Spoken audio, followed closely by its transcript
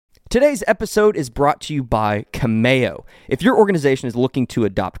Today's episode is brought to you by Cameo. If your organization is looking to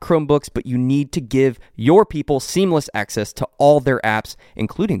adopt Chromebooks, but you need to give your people seamless access to all their apps,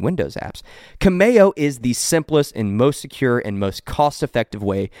 including Windows apps, Cameo is the simplest and most secure and most cost-effective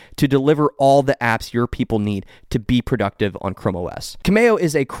way to deliver all the apps your people need to be productive on Chrome OS. Cameo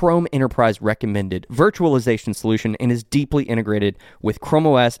is a Chrome Enterprise recommended virtualization solution and is deeply integrated with Chrome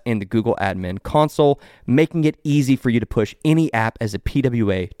OS and the Google Admin Console, making it easy for you to push any app as a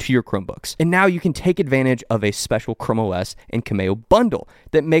PWA to your Chromebooks. And now you can take advantage of a special Chrome OS and Cameo bundle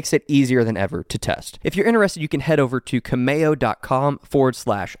that makes it easier than ever to test. If you're interested, you can head over to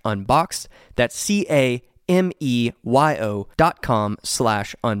cameo.com/unboxed. That's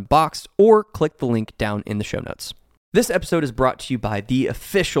CAMEYO.com/unboxed, or click the link down in the show notes. This episode is brought to you by the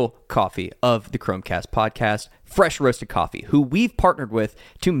official coffee of the Chromecast podcast, Fresh Roasted Coffee, who we've partnered with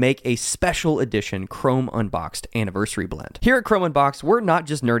to make a special edition Chrome Unboxed anniversary blend. Here at Chrome Unboxed, we're not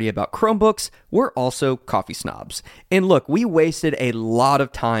just nerdy about Chromebooks, we're also coffee snobs. And look, we wasted a lot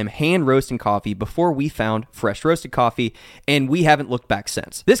of time hand roasting coffee before we found Fresh Roasted Coffee, and we haven't looked back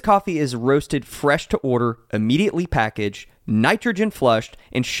since. This coffee is roasted fresh to order, immediately packaged, nitrogen flushed,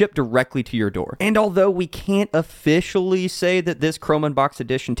 and shipped directly to your door. And although we can't officially say that this Chrome Unboxed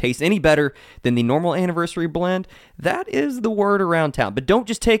edition tastes any better than the normal anniversary blend, that is the word around town. But don't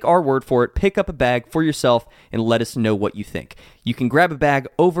just take our word for it. Pick up a bag for yourself and let us know what you think. You can grab a bag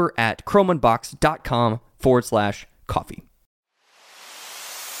over at chromeunboxed.com/coffee.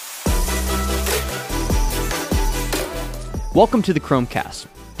 Welcome to the Chromecast,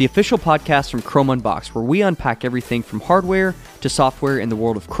 the official podcast from Chrome Unboxed, where we unpack everything from hardware to software in the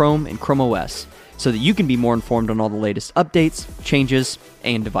world of Chrome and Chrome OS, so that you can be more informed on all the latest updates, changes,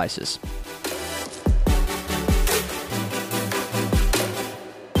 and devices.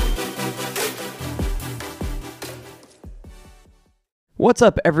 What's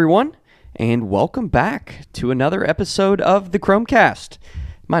up, everyone, and welcome back to another episode of the Chromecast.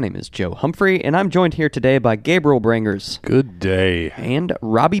 My name is Joe Humphrey, and I'm joined here today by Gabriel Brangers. Good day. And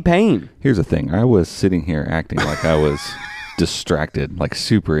Robbie Payne. Here's the thing. I was sitting here acting like I was distracted, like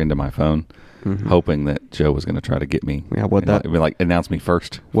super into my phone, hoping that Joe was going to try to get me. Yeah, what'd that... announce me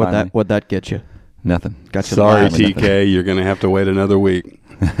first. What'd that get you? Nothing. Got you. Sorry, TK. You're going to have to wait another week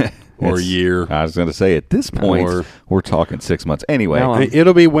or a year. I was going to say, at this point, we're talking 6 months. Anyway. No,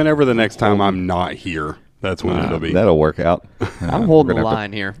 it'll be whenever the next time I'm not here. That's when it'll be. That'll work out. I'm holding the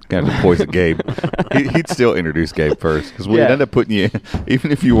line here. Going to have to poison Gabe. He'd still introduce Gabe first, because we'd end up putting you,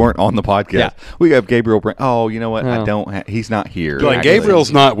 even if you weren't on the podcast. Yeah. We have Gabriel. Oh, you know what? No. He's not here. Like,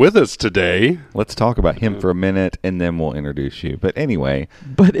 Gabriel's not with us today. Let's talk about him for a minute, and then we'll introduce you. But anyway,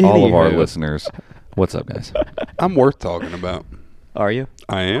 all of our listeners, what's up, guys? I'm worth talking about. Are you?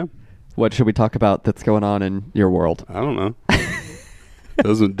 I am. What should we talk about that's going on in your world? I don't know.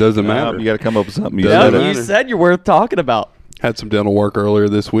 Doesn't matter. You got to come up with something. You said you're worth talking about. Had some dental work earlier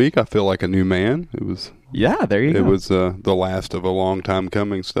this week. I feel like a new man. It was. Yeah, there you go. It was the last of a long time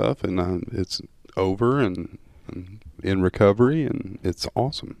coming stuff, and it's over and in recovery, and it's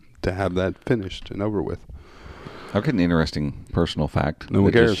awesome to have that finished and over with. I've got an interesting personal fact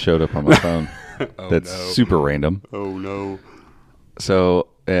that just showed up on my phone. That's super random. Oh no! So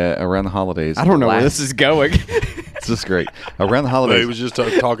around the holidays, I don't know where this is going. It's just great. Around the holidays, he was just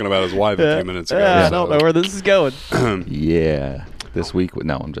talking about his wife a few minutes ago. I don't know where this is going. Yeah, this week.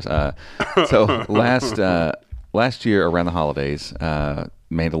 No, I'm just. So last year around the holidays,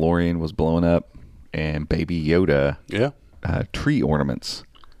 Mandalorian was blowing up, and Baby Yoda, tree ornaments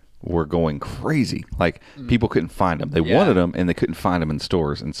were going crazy. Like, people couldn't find them. They wanted them, and they couldn't find them in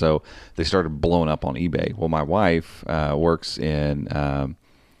stores, and so they started blowing up on eBay. Well, my wife works in.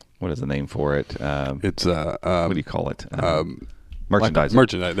 What is the name for it? It's what do you call it? Merchandising.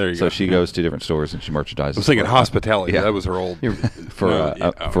 Merchandise. There you go. So she goes to different stores and she merchandises. I was thinking hospitality. Yeah. That was her old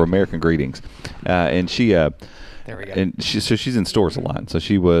for American Greetings, and she. There we go. And so she's in stores a lot. So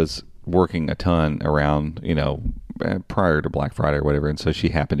she was working a ton around, prior to Black Friday or whatever, and so she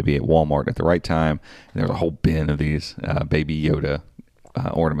happened to be at Walmart at the right time. And there was a whole bin of these Baby Yoda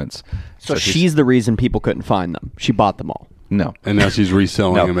ornaments. So she's the reason people couldn't find them. She bought them all. No, and now she's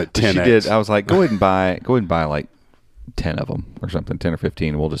reselling them at 10x. She did. I was like, go ahead and buy like 10 of them or something, 10 or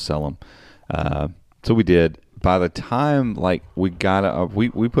 15. We'll just sell them. So we did. By the time we got we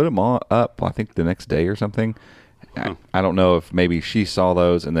put them all up, I think the next day or something. I don't know if maybe she saw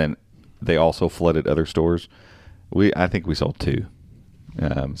those and then they also flooded other stores. I think we sold 2.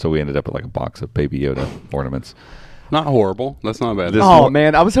 So we ended up with like a box of Baby Yoda ornaments. Not horrible. That's not bad.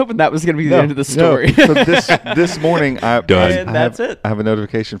 Man, I was hoping that was going to be the end of the story. So this morning, I have a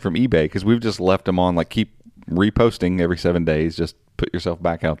notification from eBay because we've just left them on keep reposting every 7 days. Just put yourself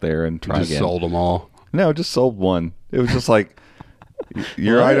back out there and try Just again. sold them all. No, just sold one. It was just like,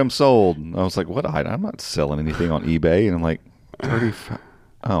 your item sold. I was like, what item? I'm not selling anything on eBay. And I'm like, 35.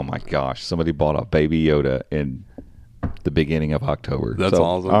 Oh my gosh. Somebody bought a Baby Yoda in the beginning of October. That's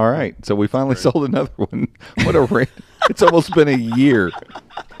awesome. All right. So we finally sold another one. What a rate. It's almost been a year.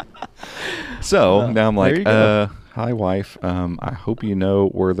 So now I'm like, hi, wife. I hope you know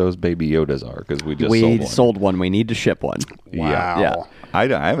where those Baby Yodas are because we just sold one. We need to ship one. Wow. Yeah. I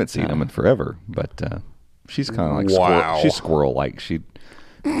haven't seen them in forever, but she's kind of like Wow. she's squirrel-like. She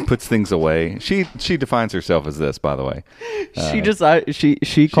puts things away. She defines herself as this, by the way.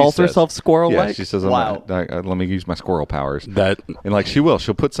 She calls says- herself squirrel-like? Yeah, she says, wow. let me use my squirrel powers. That And like she'll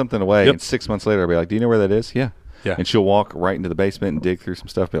put something away, Yep. and 6 months later I'll be like, do you know where that is? Yeah. Yeah. And she'll walk right into the basement and dig through some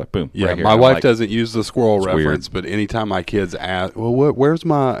stuff, be like, boom, Yeah, right here. my I'm wife like, doesn't use the squirrel It's reference, but anytime my kids ask, well, where's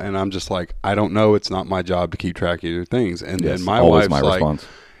my, and I'm just like, I don't know. It's not my job to keep track of your things. And Yes, then my always wife's my like, response.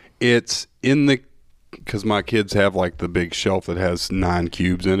 it's in the, because my kids have like the big shelf that has 9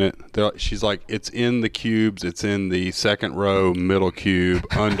 cubes in it. She's like, it's in the cubes. It's in the second row, middle cube,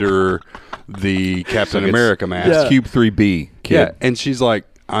 under the Captain America mask. It's Cube 3B, kid. Yeah, and she's like,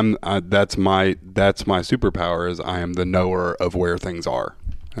 that's my superpower is I am the knower of where things are.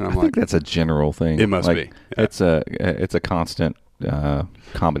 And I'm I like, think that's a general thing. It must Like, be. Yeah. It's a constant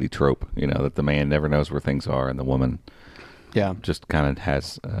comedy trope, that the man never knows where things are and the woman Yeah. just kind of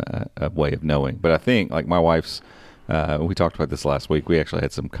has a way of knowing. But I think, like my wife's, we talked about this last week. We actually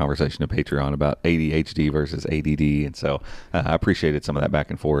had some conversation on Patreon about ADHD versus ADD, and so I appreciated some of that back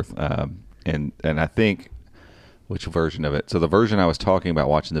and forth. And I think which version of it? So the version I was talking about,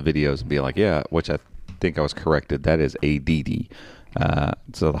 watching the videos and being like, yeah, which I think I was corrected. That is ADD.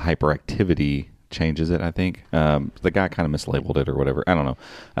 So the hyperactivity changes it. I think the guy kind of mislabeled it or whatever. I don't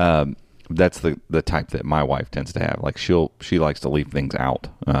know. That's the type that my wife tends to have. Like she likes to leave things out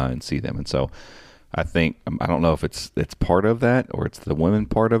and see them, and so I think I don't know if it's part of that or it's the women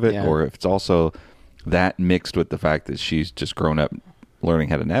part of it, Yeah. or if it's also that mixed with the fact that she's just grown up learning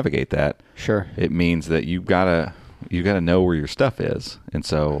how to navigate that. Sure. It means that you gotta know where your stuff is, and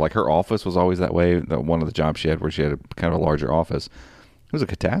so like her office was always that way. One of the jobs she had where she had kind of a larger office. It was a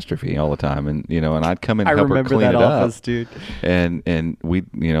catastrophe all the time, and and I'd come in and help her clean it office, up, dude. and we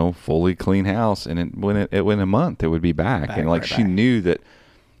fully clean house, and when a month it would be back and like right she back. knew that,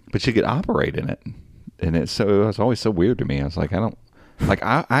 but she could operate in it, and it was always so weird to me. I was like,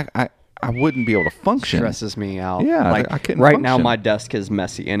 I wouldn't be able to function. Stresses me out. Yeah, like I couldn't right now function. my desk is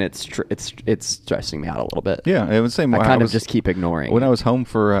messy and it's stressing me out a little bit. Yeah, it was the same. I way kind of was- just keep ignoring. When I was home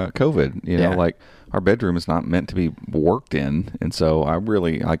for COVID, Yeah. like our bedroom is not meant to be worked in, and so I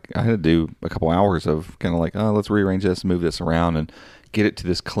really I had to do a couple hours of kind of like, oh, let's rearrange this, move this around, and get it to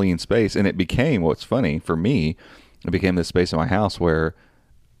this clean space. And it became, what's funny for me, it became this space in my house where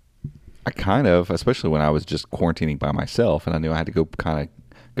I kind of, especially when I was just quarantining by myself, and I knew I had to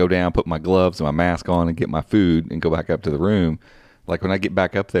go down, put my gloves and my mask on, and get my food, and go back up to the room. Like when I get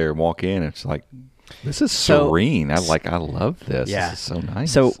back up there and walk in, it's like, this is serene. I love this. Yeah. This is so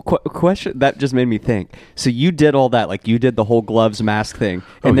nice. So, question that just made me think. So you did all that, like you did the whole gloves, mask thing,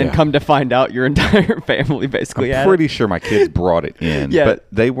 and then yeah. come to find out your entire family basically I'm had pretty it. sure my kids brought it in, Yeah. but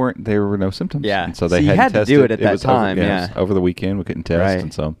there were no symptoms. Yeah. And so So they you hadn't had to tested. do it at that was time, Over, yeah. it was over the weekend we couldn't test, Right.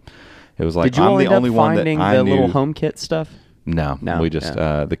 and so it was like Did you I'm the end up only one that finding I the knew. little home kit stuff? No, No, we just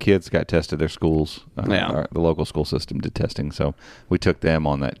yeah. the kids got tested. Their schools, Yeah. the local school system did testing, so we took them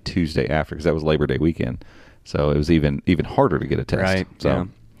on that Tuesday after because that was Labor Day weekend. So it was even harder to get a test. Right, So,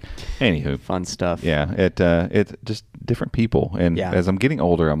 anywho, Fun stuff. yeah, it's just different people, and Yeah. as I'm getting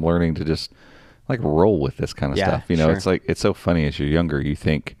older, I'm learning to just like roll with this kind of Yeah, stuff. sure. It's like it's so funny as you're younger, you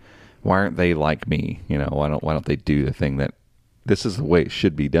think, why aren't they like me? Why don't they do the thing that this is the way it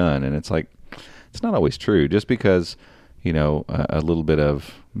should be done? And it's like it's not always true. Just because a little bit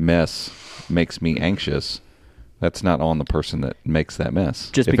of mess makes me anxious, that's not on the person that makes that mess.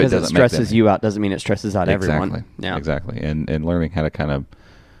 Just If because it doesn't make them- stresses you out doesn't mean it stresses out Exactly. everyone. Yeah. Exactly. And learning how to kind of,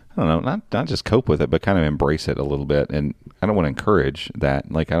 I don't know, not just cope with it, but kind of embrace it a little bit. And I don't want to encourage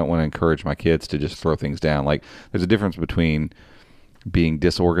that. Like, I don't want to encourage my kids to just throw things down. Like, there's a difference between being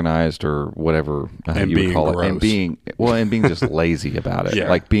disorganized or whatever And you being would call it, and gross. being just lazy about it. Yeah.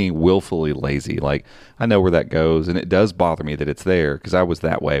 Like being willfully lazy. Like, I know where that goes, and it does bother me that it's there because I was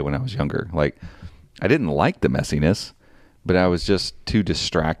that way when I was younger. Like, I didn't like the messiness, but I was just too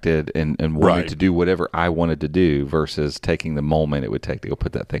distracted and wanted Right. to do whatever I wanted to do versus taking the moment it would take to go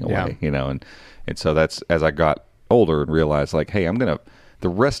put that thing away, and so that's as I got older and realized like, hey, the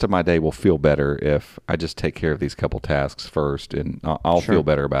rest of my day will feel better if I just take care of these couple tasks first, and I'll Sure. feel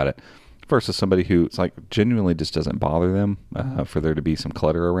better about it. versus somebody who it's like genuinely just doesn't bother them for there to be some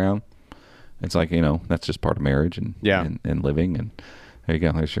clutter around. It's like, that's just part of marriage and living. And there you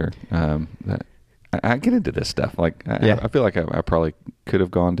go. There's your, I get into this stuff. Like, I feel like I probably could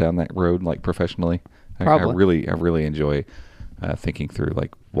have gone down that road, like professionally. I really enjoy thinking through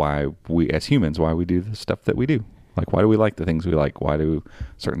like why we as humans, why we do the stuff that we do. Like, why do we like the things we like? Why do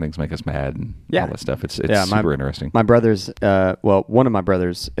certain things make us mad and all that stuff? It's super interesting. My brothers, one of my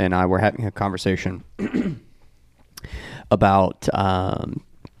brothers and I were having a conversation about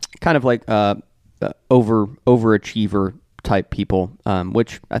kind of like overachiever type people,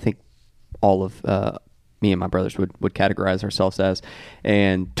 which I think all of me and my brothers would categorize ourselves as,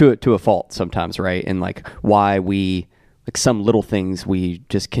 and to a fault sometimes, right? And like why we like some little things we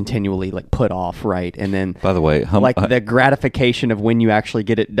just continually like put off, right? And then by the way, the gratification of when you actually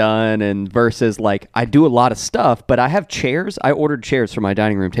get it done, and versus like I do a lot of stuff, but I have chairs. I ordered chairs for my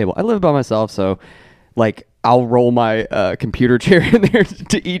dining room table. I live by myself, so like I'll roll my computer chair in there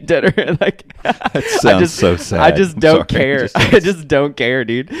to eat dinner. Like that sounds so sad. I just don't care. I just don't care,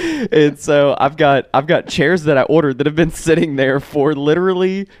 dude. And so I've got chairs that I ordered that have been sitting there for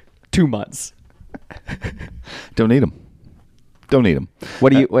literally 2 months. Don't need them.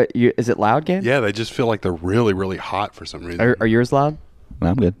 What is it loud, Gabe? Yeah, they just feel like they're really, really hot for some reason. Are yours loud?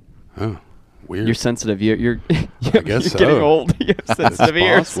 I'm good. Oh, weird. You're sensitive. You're I guess so. Getting old. You have sensitive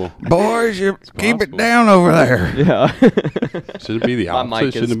ears. Boys, keep it down over there. Yeah. Should it be the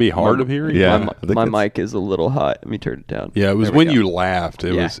opposite? Shouldn't it be hard of hearing? Yeah. My mic is a little hot. Let me turn it down. Yeah, it was when you laughed.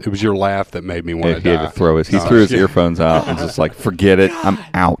 It was your laugh that made me want to die. He had to throw his. He threw his earphones out and just like, forget it. I'm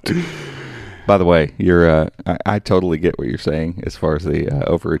out. By the way, I totally get what you're saying as far as the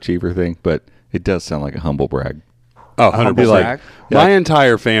overachiever thing, but it does sound like a humble brag. Oh, 100%. My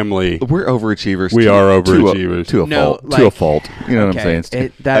entire family. We're overachievers. We are overachievers. To a fault. You know what I'm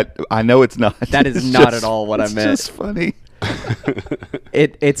saying? I know it's not. That is not at all what I meant. It's just funny.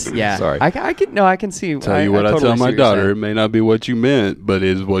 It's Sorry. I can see. Tell you what I tell my daughter. It may not be what you meant, but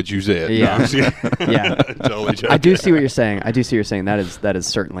it is what you said. Yeah, no, yeah. Totally joking. I do see what you're saying. That is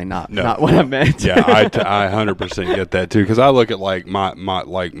certainly not what I meant. Yeah, I 100% get that too, because I look at like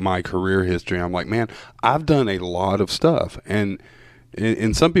my career history. I'm like, man, I've done a lot of stuff, and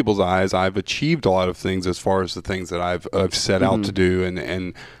in some people's eyes, I've achieved a lot of things as far as the things that I've set out to do,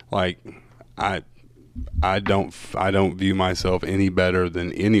 and like I don't view myself any better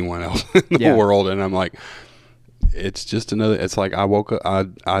than anyone else in the world, and I'm like, it's just another. It's like I woke up.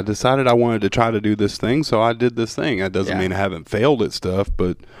 I decided I wanted to try to do this thing, so I did this thing. That doesn't mean I haven't failed at stuff,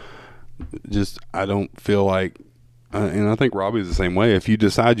 but just I don't feel like. And I think Robbie's the same way. If you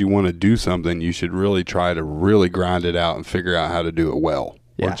decide you want to do something, you should really try to really grind it out and figure out how to do it well,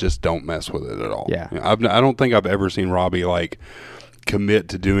 or just don't mess with it at all. Yeah, I don't think I've ever seen Robbie like commit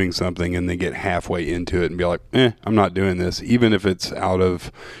to doing something and then get halfway into it and be like, I'm not doing this, even if it's out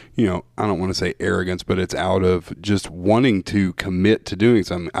of, I don't want to say arrogance, but it's out of just wanting to commit to doing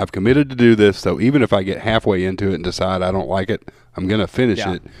something. I've committed to do this, so even if I get halfway into it and decide I don't like it, I'm going to finish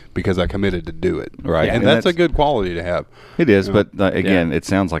it because I committed to do it. Right. And that's a good quality to have. It is, but again, it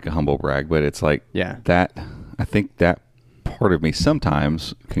sounds like a humble brag, but it's like that. I think that part of me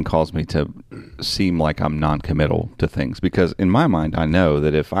sometimes can cause me to seem like I'm non-committal to things, because in my mind I know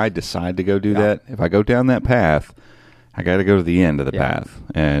that if I decide to go do that, if I go down that path, I got to go to the end of the path,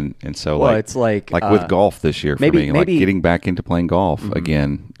 and so it's like with golf this year for me, like getting back into playing golf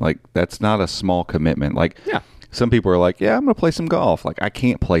again, like that's not a small commitment. Like some people are like, I'm going to play some golf. Like I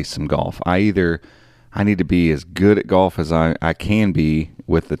can't play some golf. I need to be as good at golf as I can be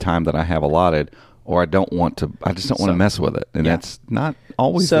with the time that I have allotted, or I just don't want to mess with it. And that's not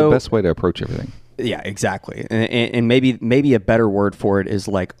always the best way to approach everything. Yeah, exactly. And maybe a better word for it is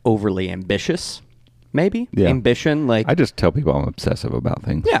like overly ambitious. Maybe ambition. Like I just tell people I'm obsessive about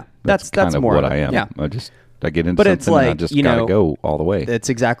things. Yeah, that's kind of more what I am. Yeah. I get into something, it's like, and I just gotta go all the way. It's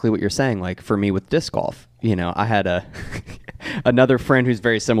exactly what you're saying. Like for me with disc golf, I had another friend who's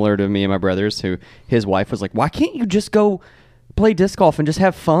very similar to me and my brothers, who his wife was like, "Why can't you just go play disc golf and just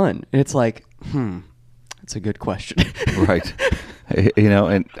have fun?" And it's like, that's a good question. Right.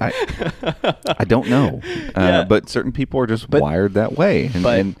 And I don't know. But certain people are just wired that way.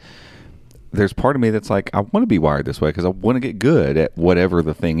 And there's part of me that's like, I want to be wired this way because I want to get good at whatever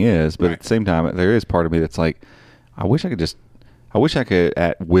the thing is. But at the same time, there is part of me that's like, I wish I could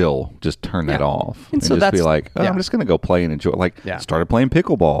at will just turn that off and so just be like, I'm just going to go play and enjoy. Like, started playing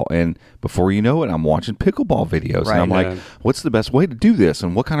pickleball, and before you know it, I'm watching pickleball videos, and I'm like, what's the best way to do this,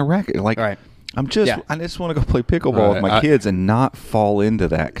 and what kind of racket? Like, I just want to go play pickleball with my kids and not fall into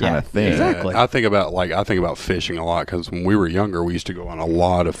that kind of thing. Exactly. I think about fishing a lot because when we were younger, we used to go on a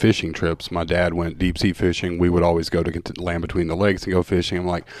lot of fishing trips. My dad went deep sea fishing. We would always go to Land Between the Lakes and go fishing. I'm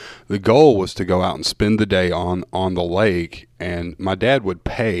like, the goal was to go out and spend the day on the lake, and my dad would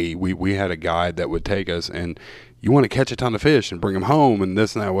pay. We had a guide that would take us, and you want to catch a ton of fish and bring them home and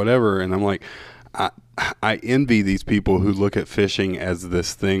this and that, whatever. And I'm like, I envy these people who look at fishing as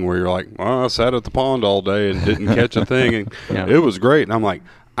this thing where you're like, well, I sat at the pond all day and didn't catch a thing, and it was great. And I'm like,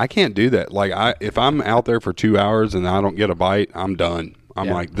 I can't do that. Like, if I'm out there for 2 hours and I don't get a bite, I'm done. I'm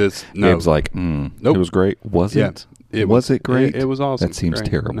like, this. No, Gabe's like, nope. It was great. Was it? Was it great? It was awesome. That seems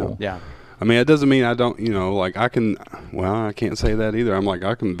terrible. No. Yeah. I mean, it doesn't mean I don't, like I can't say that either. I'm like,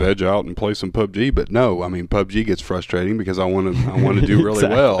 I can veg out and play some PUBG, but no, I mean, PUBG gets frustrating because I want to do really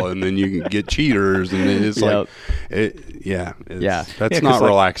well, and then you can get cheaters, and it's that's not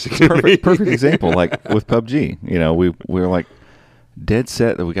relaxing. Perfect example, like with PUBG, we were like dead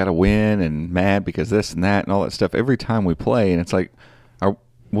set that we got to win and mad because this and that and all that stuff every time we play, and it's like,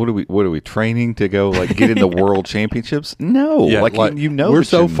 what are we training to go like get in the world championships? No, we're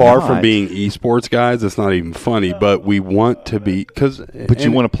so far from being esports guys. It's not even funny, but we want to be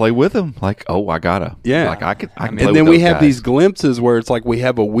you want to play with them. Like, I gotta, like I can. And then we have these glimpses where it's like we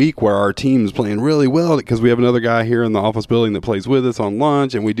have a week where our team's playing really well because we have another guy here in the office building that plays with us on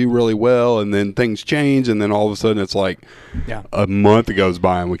lunch, and we do really well, and then things change, and then all of a sudden it's like a month goes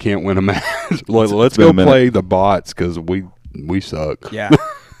by and we can't win a match. Let's go play the bots because we suck. Yeah.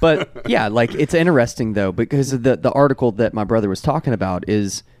 But yeah, like it's interesting though, because the article that my brother was talking about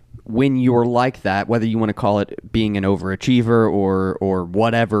is when you're like that, whether you want to call it being an overachiever or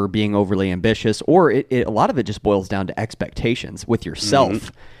whatever, being overly ambitious, or a lot of it just boils down to expectations with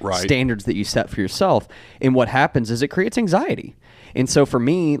yourself, standards that you set for yourself. And what happens is it creates anxiety. And so for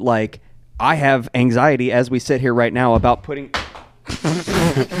me, like I have anxiety as we sit here right now about putting...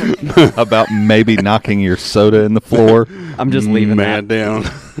 about maybe knocking your soda in the floor. I'm just leaving that down.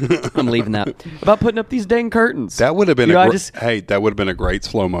 I'm leaving that. About putting up these dang curtains. That would have been that would have been a great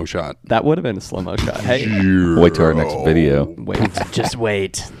slow-mo shot. That would have been a slow-mo shot. Hey, wait till our next video. Just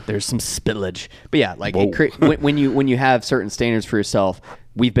wait. There's some spillage. But yeah, like when you have certain standards for yourself,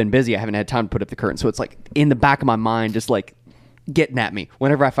 we've been busy. I haven't had time to put up the curtain, so it's like in the back of my mind, just like getting at me.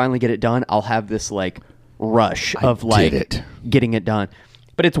 Whenever I finally get it done, I'll have this like rush of like getting it done.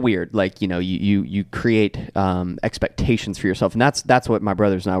 But it's weird, like you create expectations for yourself, and that's what my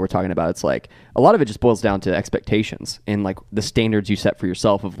brothers and I were talking about. It's like a lot of it just boils down to expectations and like the standards you set for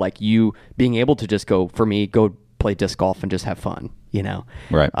yourself of like you being able to just go play disc golf and just have fun,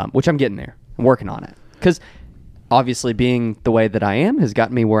 right? Which I'm getting there. I'm working on it because obviously being the way that I am has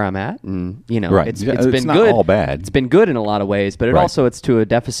gotten me where I'm at, and it's been not good. All bad. It's been good in a lot of ways, but it's to a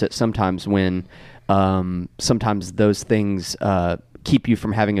deficit sometimes when. Sometimes those things keep you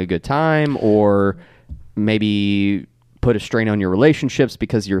from having a good time, or maybe put a strain on your relationships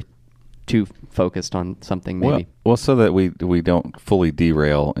because you're too focused on something. Maybe well, so that we don't fully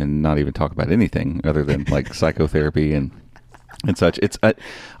derail and not even talk about anything other than like psychotherapy and such. It's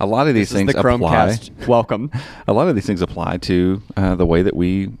a lot of these things apply. Welcome. A lot of these things apply to the way that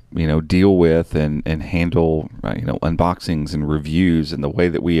we deal with and handle unboxings and reviews, and the way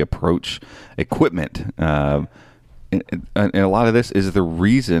that we approach equipment. And a lot of this is the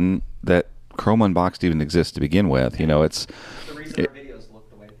reason that Chrome Unboxed even exists to begin with. It's the reason our videos look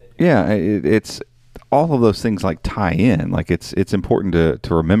the way they do. Yeah, it's all of those things like tie in. Like it's important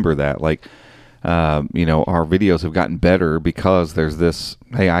to remember that. Like. Our videos have gotten better because there's this,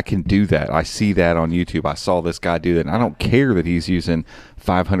 hey, I can do that. I see that on YouTube. I saw this guy do that. And I don't care that he's using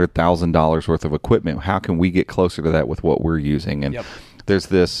 $500,000 worth of equipment. How can we get closer to that with what we're using? And there's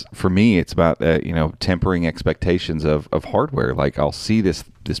this, for me, it's about, tempering expectations of hardware. Like I'll see this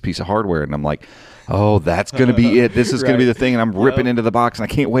piece of hardware and I'm like, oh, that's going to be it. This is going to be the thing. And I'm ripping into the box and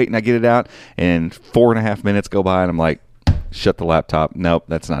I can't wait. And I get it out and 4.5 minutes go by and I'm like, shut the laptop. Nope,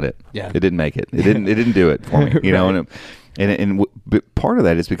 that's not it. Yeah, it didn't make it. It didn't do it for me. Right. And part of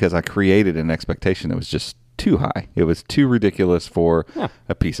that is because I created an expectation that was just too high. It was too ridiculous for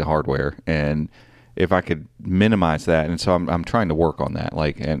a piece of hardware. And if I could minimize that, and so I'm trying to work on that.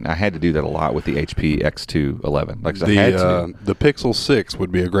 Like, and I had to do that a lot with the HP X211. Like, I had to. The Pixel 6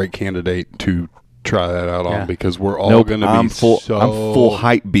 would be a great candidate to try that out on because we're all going to be I'm full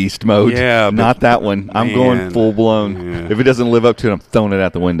hype beast mode. Yeah, not that one. I'm going full blown. Yeah. If it doesn't live up to it, I'm throwing it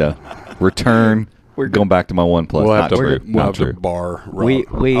out the window. Return. We're going back to my OnePlus. We'll have to bar.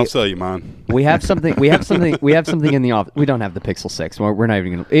 I'll sell you mine. We have something. We have something in the office. We don't have the Pixel 6. We're not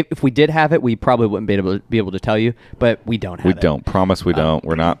even going to. If we did have it, we probably wouldn't be able to tell you. But we don't have it. We don't. Promise we don't.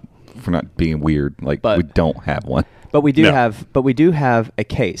 We're not for not being weird. Like, But- we don't have one. But we do No. have a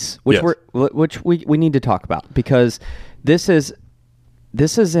case, which Yes. we need to talk about, because this is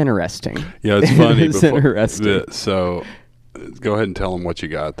interesting. Yeah, it's funny. It's interesting. So, go ahead and tell them what you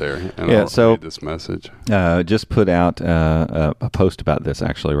got there, and Yeah, I'll so- read this message. Just put out a post about this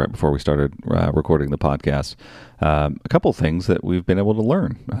actually right before we started recording the podcast. A couple of things that we've been able to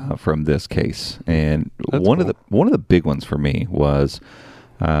learn from this case, and That's one cool. of the big ones for me was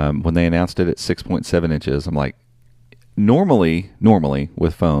when they announced it at 6.7 inches. I'm like, normally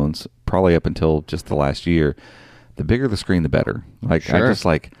with phones, probably up until just the last year, the bigger the screen, the better. Like I Sure. just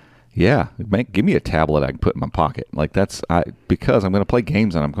like. Yeah, give me a tablet I can put in my pocket. Like because I'm going to play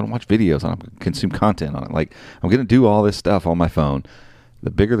games on it. I'm going to watch videos on it. I'm going to consume content on it. Like I'm going to do all this stuff on my phone.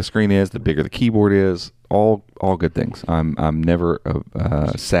 The bigger the screen is, the bigger the keyboard is. All good things. I'm never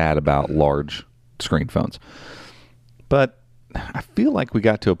sad about large screen phones. But I feel like we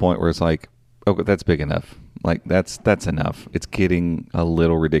got to a point where it's like, okay, that's big enough. Like that's enough. It's getting a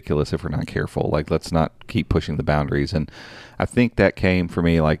little ridiculous if we're not careful. Like let's not keep pushing the boundaries. And I think that came for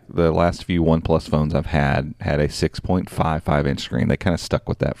me, like the last few OnePlus phones I've had a 6.55 inch screen. They kind of stuck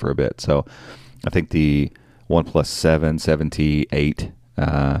with that for a bit. So I think the OnePlus 7, 7T, 8,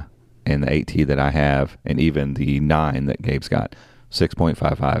 and the 8T that I have, and even the 9 that Gabe's got,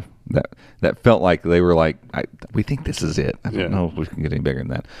 6.55. That felt like they were like, we think this is it. I don't know if we can get any bigger than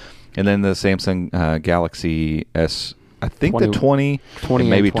that. And then the Samsung Galaxy S, I think the 20 and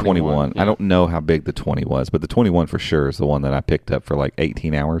maybe 21. yeah. I don't know how big the 20 was, but the 21 for sure is the one that I picked up for like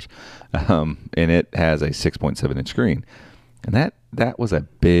 18 hours. And it has a 6.7 inch screen. And that was a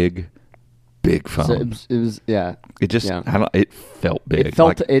big phone. So it was yeah. It just, yeah. it felt big. It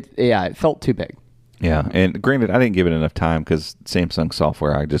felt Like, it felt too big. yeah, and granted, I didn't give it enough time because Samsung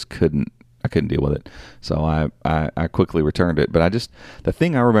software, I just couldn't deal with it. So I quickly returned it. But the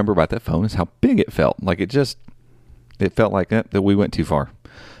thing I remember about that phone is how big it felt. Like it felt like that we went too far.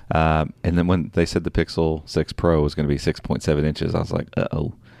 And then when they said the Pixel 6 Pro was going to be 6.7 inches, I was like,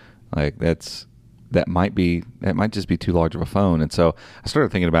 uh-oh. Like that might just be too large of a phone. And so I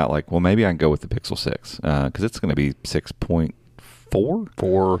started thinking about like, well, maybe I can go with the Pixel 6 because it's going to be 6.4.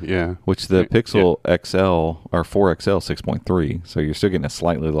 4, yeah. Which the Pixel XL or 4XL 6.3, so you're still getting a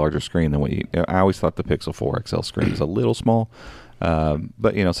slightly larger screen than what I always thought the Pixel 4XL screen was a little small,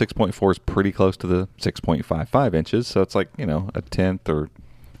 but 6.4 is pretty close to the 6.55 inches, so it's like a tenth or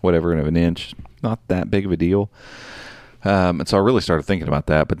whatever of an inch, not that big of a deal. And so I really started thinking about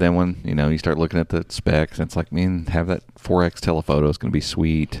that. But then when, you start looking at the specs, and it's like, have that 4X telephoto is going to be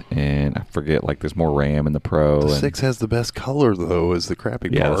sweet. And I forget, like, there's more RAM in the Pro. The and 6 has the best color, though, is the crappy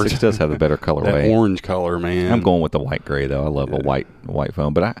part. Yeah, the 6 does have the better colorway. That orange color, man. I'm going with the white gray, though. I love a white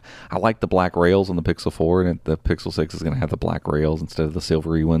phone. But I like the black rails on the Pixel 4, and the Pixel 6 is going to have the black rails instead of the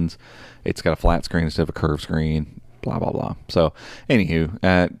silvery ones. It's got a flat screen instead of a curved screen, blah, blah, blah. So,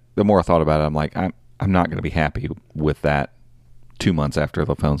 anywho, the more I thought about it, I'm like, I'm not going to be happy with that 2 months after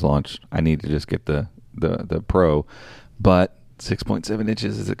the phone's launched. I need to just get the Pro. But 6.7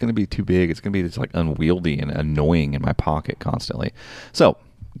 inches, is it going to be too big? It's going to be just like unwieldy and annoying in my pocket constantly. So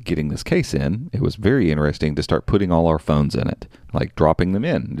getting this case in, it was very interesting to start putting all our phones in it, like dropping them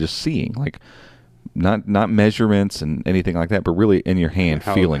in, just seeing, like not measurements and anything like that, but really in your hand,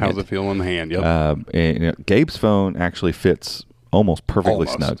 feeling it. How's it feel in the hand? Yep. And Gabe's phone actually fits almost perfectly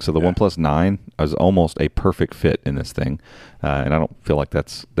snug. So the OnePlus 9 is almost a perfect fit in this thing, and I don't feel like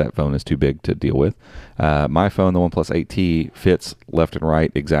that phone is too big to deal with. My phone, the OnePlus 8T, fits left and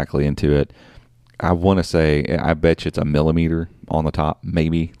right exactly into it. I want to say, I bet you it's a millimeter on the top,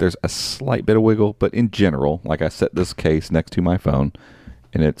 maybe. There's a slight bit of wiggle, but in general, like I set this case next to my phone,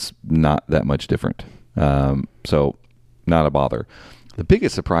 and it's not that much different. So not a bother. The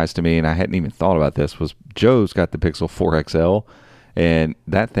biggest surprise to me, and I hadn't even thought about this, was Joe's got the Pixel 4 XL, and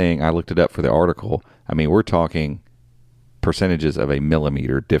that thing, I looked it up for the article. I mean, we're talking percentages of a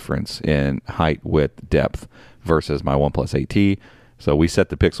millimeter difference in height, width, depth versus my OnePlus 8T. So we set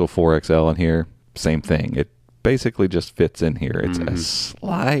the Pixel 4 XL in here, same thing. It basically just fits in here. It's a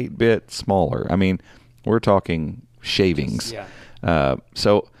slight bit smaller. I mean, we're talking shavings.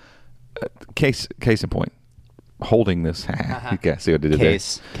 So case in point. Holding this, you guys see what I did there?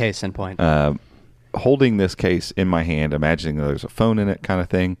 Case in point. Holding this case in my hand, imagining that there's a phone in it, kind of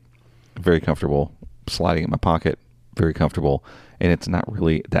thing. Very comfortable. Sliding it in my pocket, very comfortable, and it's not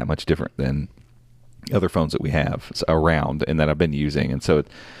really that much different than other phones that we have around and that I've been using. And so,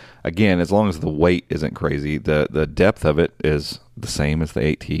 again, as long as the weight isn't crazy, the depth of it is the same as the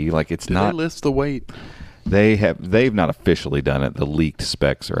 8T. Like it's Did not. they list the weight? they've not officially done it. The leaked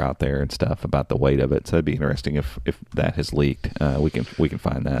specs are out there and stuff about the weight of it. So it'd be interesting if that has leaked. We can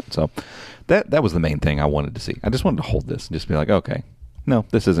find that. So that was the main thing I wanted to see. I just wanted to hold this and just be like, okay, no,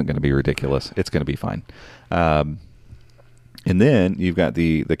 this isn't going to be ridiculous. It's going to be fine. And then you've got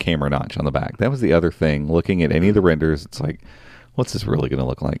the camera notch on the back. That was the other thing. Looking at any of the renders, it's like, what's this really going to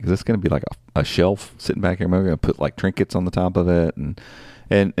look like? Is this going to be like a shelf sitting back here? Am I going to put like trinkets on the top of it?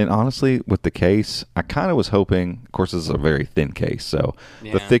 And honestly, with the case, I kind of was hoping, of course, this is a very thin case. So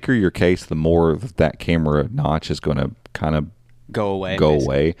the thicker your case, the more that camera notch is going to kind of go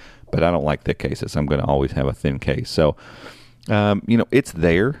away. But I don't like thick cases. I'm going to always have a thin case. So, it's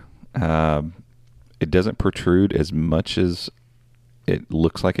there. It doesn't protrude as much as it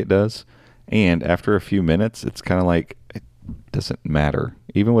looks like it does. And after a few minutes, it's kind of like it doesn't matter.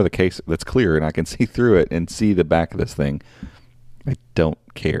 Even with a case that's clear and I can see through it and see the back of this thing, I don't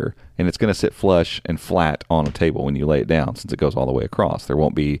care. And it's going to sit flush and flat on a table when you lay it down since it goes all the way across. There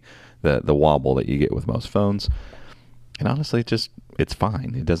won't be the wobble that you get with most phones. And honestly, it's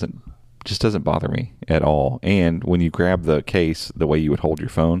fine. It doesn't bother me at all. And when you grab the case the way you would hold your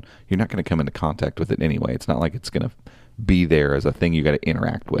phone, you're not going to come into contact with it anyway. It's not like it's going to be there as a thing you got to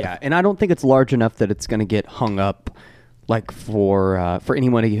interact with. Yeah, and I don't think it's large enough that it's going to get hung up like for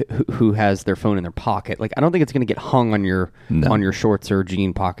anybody who has their phone in their pocket. Like I don't think it's going to get hung on your shorts or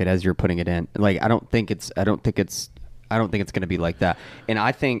jean pocket as you're putting it in. Like I don't think it's going to be like that. And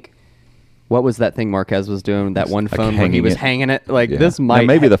I think what was that thing Marquez was doing? That one phone where he was hanging it. Like this might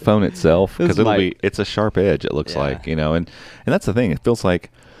maybe the phone itself because it's a sharp edge. It looks like and that's the thing. It feels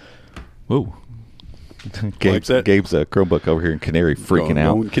like whoa. Gabe's Chromebook over here in Canary freaking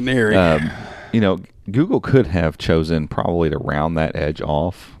out. Canary. Google could have chosen probably to round that edge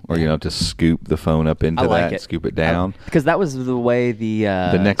off, or to scoop the phone up into scoop it down. Because that was the way the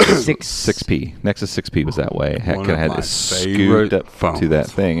Nexus 6P Nexus 6P was that way. It kind of had this scooped up to that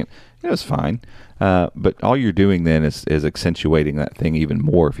thing. It was fine, but all you're doing then is accentuating that thing even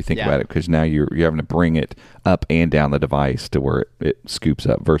more if you think about it, because now you're having to bring it up and down the device to where it scoops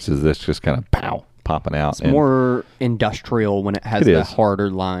up versus this just kind of popping out. It's more industrial when it has the harder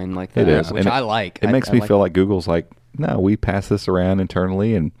line like that, which I like. It makes me feel like Google's like, no, we pass this around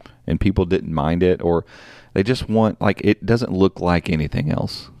internally and people didn't mind it, or they just want, like, it doesn't look like anything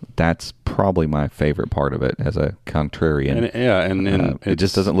else. That's probably my favorite part of it as a contrarian. And it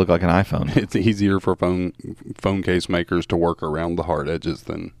just doesn't look like an iPhone. It's easier for phone case makers to work around the hard edges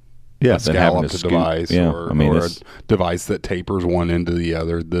than a scalloped device or a device that tapers one into the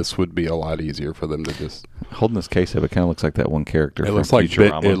other. This would be a lot easier for them to just holding this case up. It kind of looks like that one character. It looks like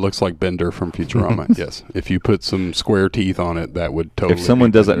Futurama. It looks like Bender from Futurama. Yes, if you put some square teeth on it, that would totally. If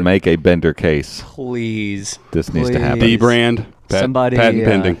someone doesn't make a Bender case, please, this needs to happen. D-brand. Somebody patent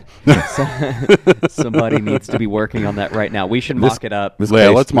pending. Somebody needs to be working on that right now. We should mock it up.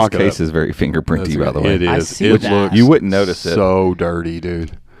 Let's mock it. This case is very fingerprinty, by the way. It is. I see that. You wouldn't notice it. So dirty,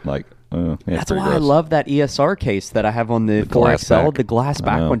 dude. Like. That's why gross. I love that ESR case that I have on the 4XL, the glass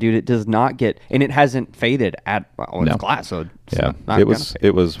back one, dude. It does not get, and it hasn't faded it's glass. So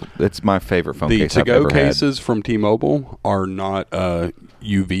it's my favorite phone case I've to-go ever cases had. from T-Mobile are not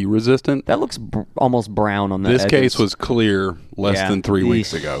UV resistant. That looks almost brown on the This edges. Case was clear less than 3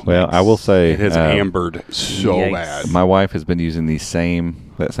 weeks ago. Well, I will say it has ambered so bad. My wife has been using that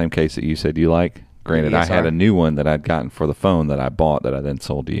same case that you said you like. Granted, I had a new one that I'd gotten for the phone that I bought that I then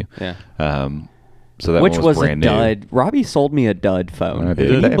sold to you. Yeah. So that Which one was a brand dud. new. Robbie sold me a dud phone.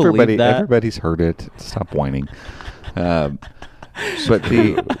 Did you believe that? Everybody's heard it. Stop whining. But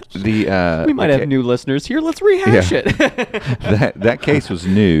we might have new listeners here. Let's rehash it. that case was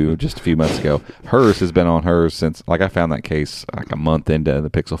new just a few months ago. Hers has been on hers since, like, I found that case like a month into the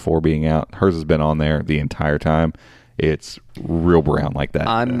Pixel 4 being out. Hers has been on there the entire time. It's real brown like that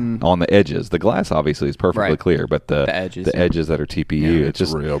on the edges. The glass obviously is perfectly clear, but the edges that are TPU, it's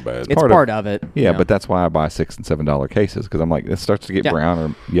just real bad. It's part of it. Yeah, but that's why I buy $6 and $7 cases, because I'm like, it starts to get brown or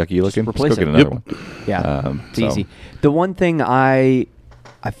yucky looking. Let's go get another one. Yeah, it's easy. The one thing I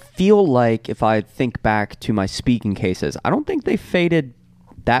feel like if I think back to my Spigen cases, I don't think they faded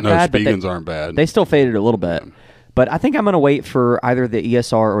that bad. Spigens aren't bad. They still faded a little bit, but I think I'm going to wait for either the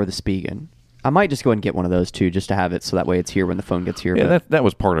ESR or the Spigen. I might just go ahead and get one of those two just to have it so that way it's here when the phone gets here. Yeah, that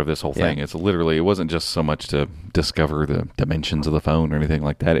was part of this whole thing. It's literally, it wasn't just so much to discover the dimensions of the phone or anything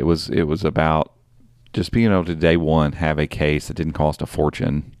like that. It was about just being able to day one have a case that didn't cost a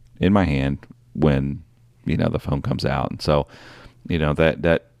fortune in my hand when, the phone comes out. And so,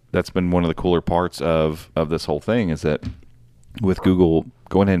 that's been one of the cooler parts of this whole thing is that with Google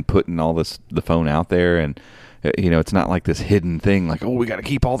going ahead and putting the phone out there, and it's not like this hidden thing like, oh, we got to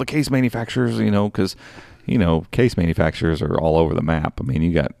keep all the case manufacturers, because case manufacturers are all over the map. I mean,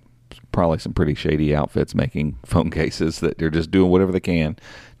 you got probably some pretty shady outfits making phone cases that they're just doing whatever they can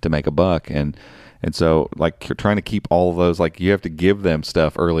to make a buck. And so, like, you're trying to keep all of those, like, you have to give them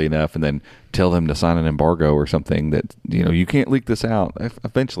stuff early enough and then tell them to sign an embargo or something that, you can't leak this out.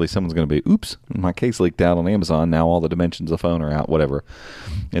 Eventually, someone's going to be, oops, my case leaked out on Amazon. Now all the dimensions of the phone are out, whatever.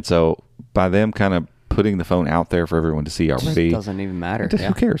 And so, by them kind of putting the phone out there for everyone to see already. It doesn't even matter.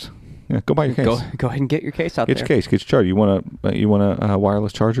 Who cares? Yeah, go buy your case. Go ahead and get your case out there. Get your case. Get your charger. You want a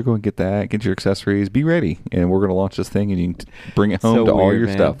wireless charger? Go and get that. Get your accessories. Be ready. And we're going to launch this thing, and you can bring it home to all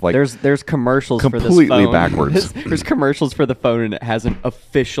your stuff. Like, there's commercials for this phone. Completely backwards. There's commercials for the phone, and it hasn't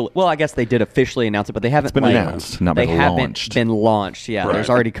officially. Well, I guess they did officially announce it, but they haven't. It's been announced, not been launched. They haven't been launched. Yeah, Right. There's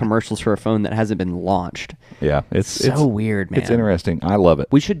already commercials for a phone that hasn't been launched. Yeah, it's so weird, man. It's interesting. I love it.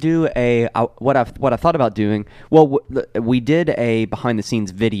 We should do what I thought about doing. Well, we did a behind the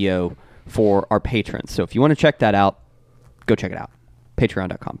scenes video for our patrons. So if you want to check that out, go check it out.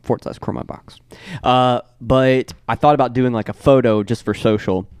 Patreon.com/ChromeOnBox. But I thought about doing like a photo just for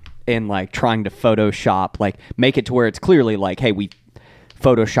social and like trying to Photoshop, like make it to where it's clearly like, hey, we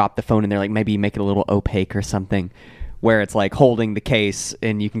Photoshopped the phone in there, like maybe make it a little opaque or something where it's like holding the case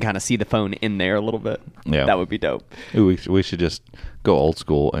and you can kind of see the phone in there a little bit. Yeah. That would be dope. Ooh, we should just go old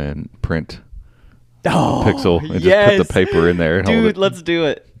school and print pixel and yes. just put the paper in there and hold Dude, it. let's do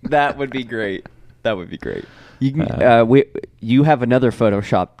it. That would be great. That would be great. You can, you have another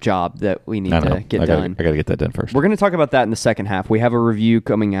Photoshop job that we need to get done. I got to get that done first. We're going to talk about that in the second half. We have a review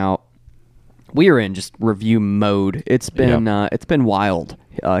coming out. We are in just review mode. It's been wild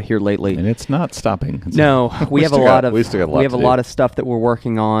here lately, and it's not stopping. We have a lot of stuff that we're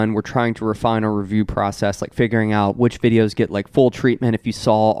working on. We're trying to refine our review process, like figuring out which videos get like full treatment. If you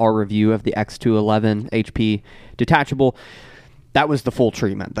saw our review of the X211 HP detachable, that was the full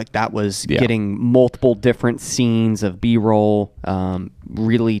treatment. Like that was getting multiple different scenes of B-roll,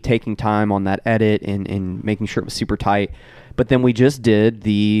 really taking time on that edit and making sure it was super tight. But then we just did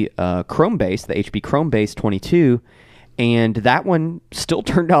the Chrome base, the HP Chrome base 22, and that one still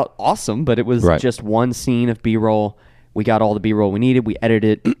turned out awesome, but it was just one scene of B-roll. We got all the B-roll we needed. We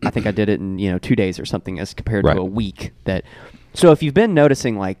edited it. I think I did it in 2 days or something as compared to a week. So if you've been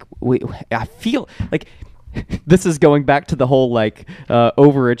noticing, like I feel like this is going back to the whole like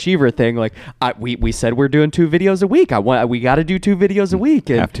overachiever thing. Like we said we're doing 2 videos a week. We got to do 2 videos a week.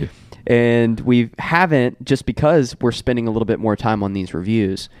 And, have to. And we haven't, just because we're spending a little bit more time on these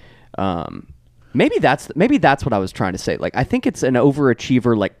reviews. Maybe that's what I was trying to say. Like I think it's an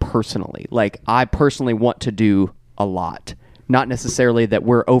overachiever. Like personally, like I personally want to do a lot, not necessarily that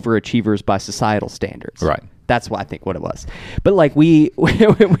we're overachievers by societal standards. Right. That's what I think what it was. But like he's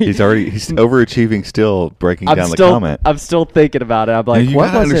overachieving still, breaking down the comment. I'm still thinking about it. I'm like,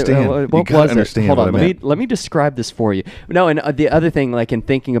 what was it? What was it? Hold on, let me describe this for you. No, and the other thing, like in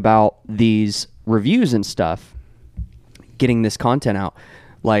thinking about these reviews and stuff, getting this content out,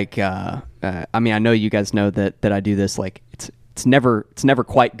 like I mean, I know you guys know that I do this. Like it's never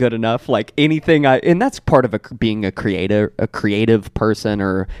quite good enough. Like anything and that's part of being a creative person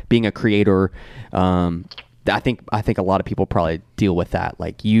or being a creator. I think a lot of people probably deal with that.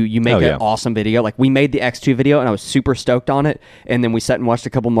 Like you make an awesome video. Like we made the X2 video and I was super stoked on it. And then we sat and watched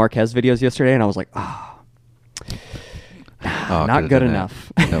a couple Marquez videos yesterday and I was like, not good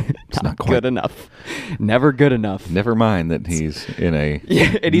enough. No, it's not quite good enough. Never good enough. Never mind that he's in a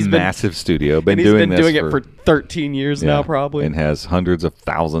massive studio. He's been doing it for 13 years now, probably, and has hundreds of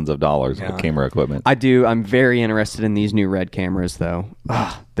thousands of dollars of camera equipment. I'm very interested in these new Red cameras, though.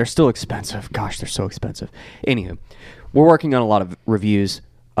 They're still expensive. Gosh, they're so expensive. Anywho, we're working on a lot of reviews.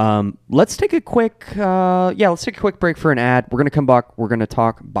 Let's take a quick break for an ad. We're gonna come back. We're gonna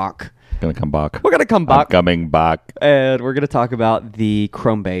talk Bach. We're gonna come back. I'm coming back. And we're gonna talk about the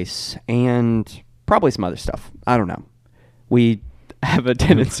Chrome base and probably some other stuff. I don't know. We have a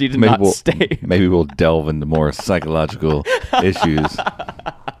tendency to not stay. Maybe we'll delve into more psychological issues.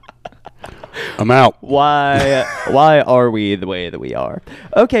 I'm out. Why are we the way that we are?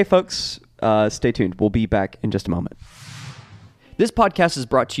 Okay, folks, stay tuned. We'll be back in just a moment. This podcast is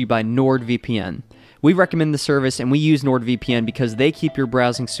brought to you by NordVPN. We recommend the service, and we use NordVPN because they keep your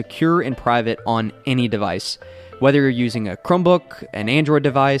browsing secure and private on any device. Whether you're using a Chromebook, an Android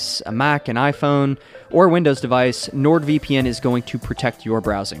device, a Mac, an iPhone, or a Windows device, NordVPN is going to protect your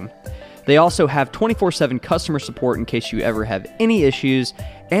browsing. They also have 24/7 customer support in case you ever have any issues,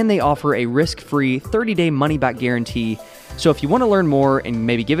 and they offer a risk-free 30-day money-back guarantee. So if you want to learn more and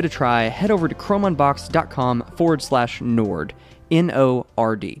maybe give it a try, head over to chromeunbox.com/Nord, Nord.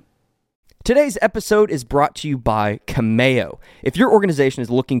 Today's episode is brought to you by Cameo. If your organization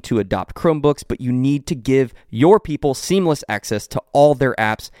is looking to adopt Chromebooks, but you need to give your people seamless access to all their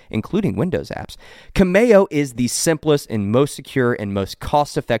apps, including Windows apps, Cameo is the simplest and most secure and most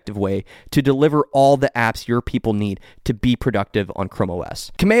cost-effective way to deliver all the apps your people need to be productive on Chrome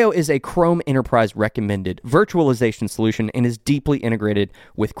OS. Cameo is a Chrome Enterprise recommended virtualization solution and is deeply integrated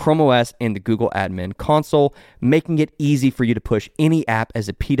with Chrome OS and the Google Admin Console, making it easy for you to push any app as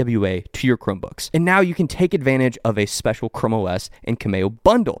a PWA to your Chromebooks. And now you can take advantage of a special Chrome OS and Cameo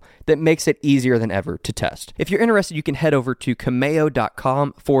bundle that makes it easier than ever to test. If you're interested, you can head over to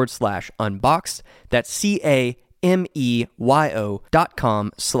cameo.com/unboxed. That's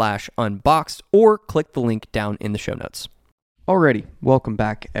cameo.com/unboxed, or click the link down in the show notes. Alrighty, welcome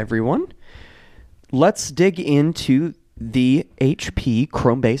back, everyone. Let's dig into the HP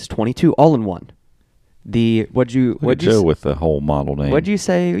Chromebase 22 all-in-one. What'd you with the whole model name? What'd you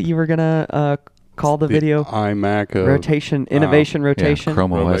say you were gonna call the video? iMac rotation, innovation, rotation. Yeah,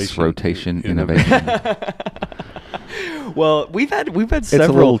 Chrome OS rotation innovation. Well, we've had several. It's a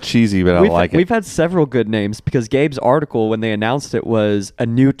little cheesy, but I like it. We've had several good names because Gabe's article, when they announced it, was a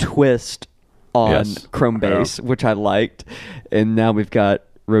new twist on Chromebase, which I liked, and now we've got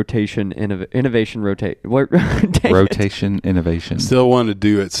rotation innovation rotation. Rotation innovation. Still want to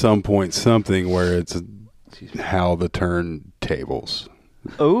do at some point something where it's how the turntables.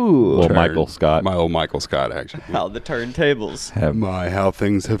 Oh, Michael Scott. My old Michael Scott action. How the turntables. How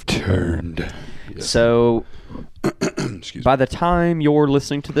things have turned. Yes. So, Excuse by me. the time you're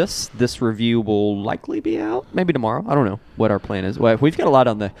listening to this review will likely be out. Maybe tomorrow. I don't know what our plan is. Well, we've got a lot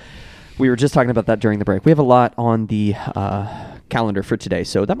on the. We were just talking about that during the break. We have a lot on the calendar for today,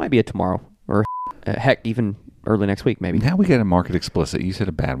 so that might be a tomorrow, or heck, even early next week, maybe. Now we got to mark it explicit. You said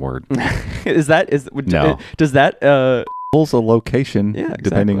a bad word. No. Does that a location,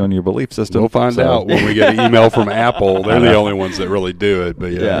 depending on your belief system. We'll find out when we get an email from Apple. They're the only ones that really do it.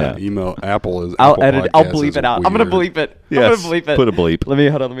 But email Apple is. I'll Apple edit it. I'll bleep is it out. weird. I'm gonna bleep it. Yes, I'm gonna bleep it. put a bleep. Let me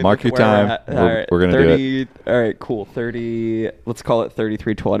hold on. Let me mark your where time. We're gonna 30, do it. All right, cool. 30. Let's call it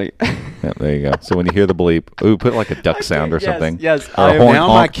 33:20. Yeah, there you go. So when you hear the bleep, put like a duck sound or something. Yes. Or a horn Now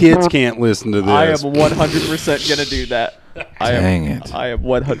honk. my kids can't listen to this. I am 100% gonna do that. Dang it. I am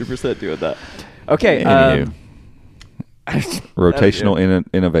 100% doing that. Okay. Anywho. Rotational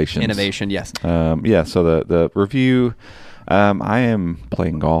innovations. Innovation, yes. So the review. I am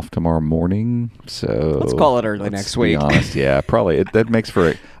playing golf tomorrow morning, so Let's call it early next week. Be honest, yeah, probably. That makes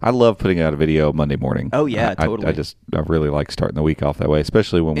for. I love putting out a video Monday morning. Oh yeah, totally. I really like starting the week off that way,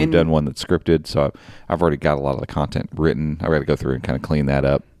 especially when we've done one that's scripted. So I've already got a lot of the content written. I got to go through and kind of clean that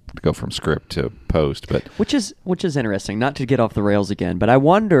up to go from script to post. But which is interesting. Not to get off the rails again, but I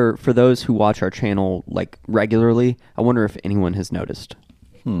wonder, for those who watch our channel like regularly, I wonder if anyone has noticed.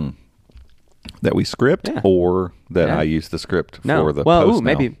 That we script, or that I use the script for the post.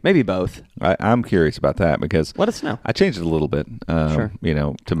 Maybe both. I'm curious about that because let us know. I changed it a little bit, to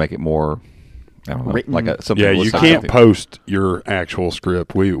make it more. I don't know, written. like something. Yeah, you can't post your actual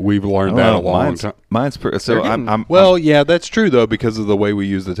script. We've learned that a long time. That's true though, because of the way we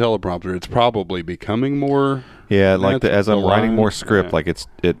use the teleprompter. It's probably becoming more. Yeah, as I'm writing more script,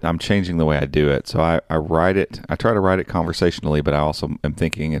 I'm changing the way I do it. So I write it. I try to write it conversationally, but I also am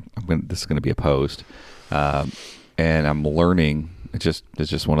thinking this is going to be a post, and I'm learning. It's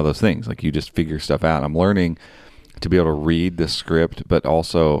just one of those things. Like you just figure stuff out. I'm learning to be able to read the script, but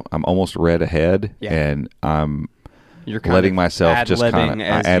also I'm almost read ahead, and I'm letting myself just kind of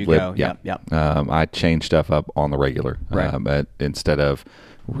ad lib. Yeah. I change stuff up on the regular, instead of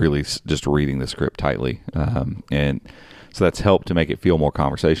really just reading the script tightly, and so that's helped to make it feel more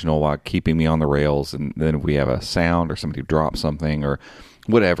conversational while keeping me on the rails. And then if we have a sound or somebody drops something or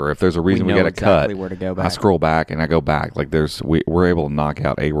whatever, if there's a reason we got to cut, where to go back. I scroll back and I go back. Like we're able to knock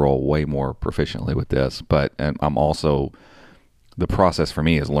out a roll way more proficiently with this. But I'm also, the process for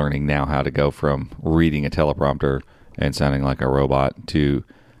me is learning now how to go from reading a teleprompter and sounding like a robot to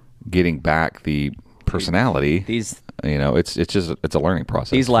getting back the personality. It's a learning process.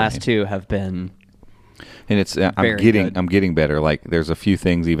 These last two have been. And I'm getting better. Like there's a few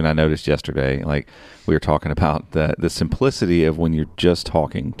things even I noticed yesterday. Like we were talking about the simplicity of when you're just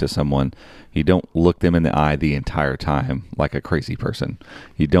talking to someone, you don't look them in the eye the entire time like a crazy person.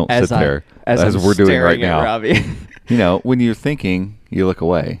 You don't sit there as we're doing right now. Robbie. When you're thinking, you look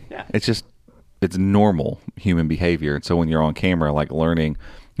away. Yeah. It's normal human behavior. And so when you're on camera, like learning,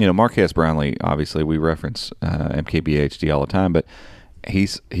 Marques Brownlee, obviously we reference MKBHD all the time, but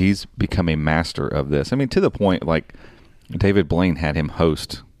he's become a master of this. I mean, to the point like David Blaine had him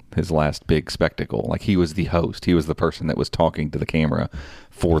host his last big spectacle. Like, he was the host. He was the person that was talking to the camera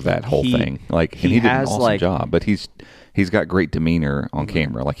for that whole thing. Like, and he did an awesome job. But he's got great demeanor on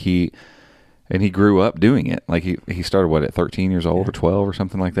camera. Like, he grew up doing it. Like, he started at 13 years old or 12 or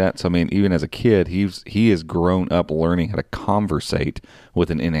something like that. So I mean, even as a kid, he has grown up learning how to conversate with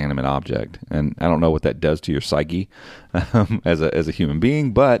an inanimate object. And I don't know what that does to your psyche as a human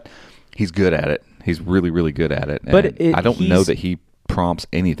being, but he's good at it. He's really, really good at it. But I don't know that he prompts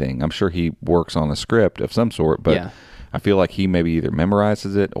anything. I'm sure he works on a script of some sort, but I feel like he maybe either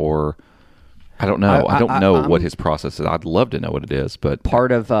memorizes it or I don't know. I don't know what his process is. I'd love to know what it is, but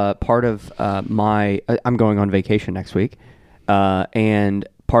part of my I'm going on vacation next week, and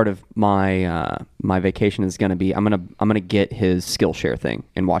part of my my vacation is going to be I'm gonna get his Skillshare thing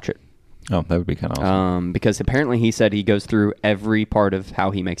and watch it. Oh, that would be kind of awesome. Because apparently he said he goes through every part of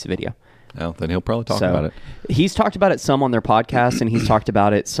how he makes a video. Oh, then he'll probably talk about it. He's talked about it some on their podcast, and he's talked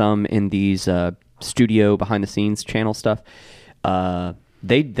about it some in these studio behind the scenes channel stuff.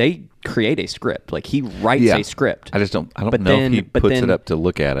 They create a script. Like, he writes a script. I don't know if he puts it up to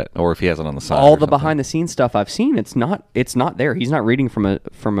look at it or if he has it on the side. All the behind the scenes stuff I've seen, it's not there. He's not reading from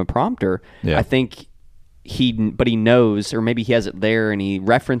a prompter. Yeah. I think he knows, or maybe he has it there and he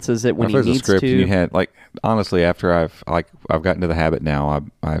references it when he needs to. There's a script, and you had, like, honestly, after I've gotten to the habit now,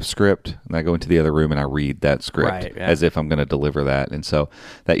 I have script and I go into the other room and I read that script as if I'm going to deliver that, and so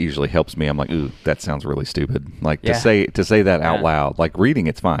that usually helps me. I'm like, ooh, that sounds really stupid. Like, to say that out loud, like, reading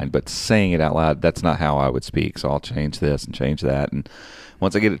it's fine, but saying it out loud, that's not how I would speak. So I'll change this and change that, and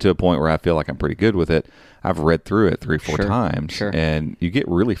once I get it to a point where I feel like I'm pretty good with it, I've read through it 3-4 times, and you get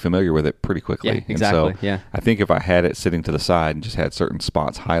really familiar with it pretty quickly. Yeah, exactly. And so I think if I had it sitting to the side and just had certain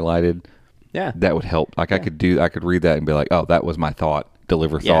spots highlighted, that would help. Like, I could read that and be like, oh, that was my thought.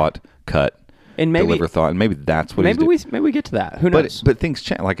 Deliver thought, cut. And maybe deliver thought, and maybe that's what maybe we get to that. Who knows? But things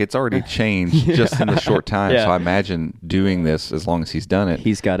change. Like, it's already changed just in the short time. So I imagine doing this, as long as he's done it,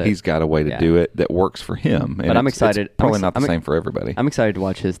 he's got a way to do it that works for him. And but I'm excited. It's probably not the same for everybody. I'm excited to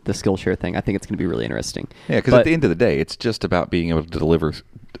watch the Skillshare thing. I think it's going to be really interesting. Yeah, because at the end of the day, it's just about being able to deliver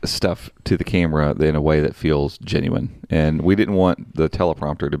stuff to the camera in a way that feels genuine. And we didn't want the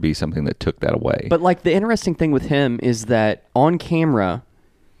teleprompter to be something that took that away. But, like, the interesting thing with him is that on camera,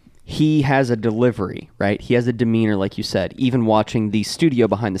 he has a delivery, right? He has a demeanor, like you said. Even watching the studio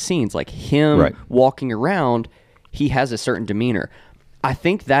behind the scenes, like him walking around, he has a certain demeanor. I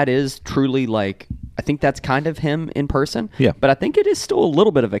think that is truly, like, I think that's kind of him in person. Yeah. But I think it is still a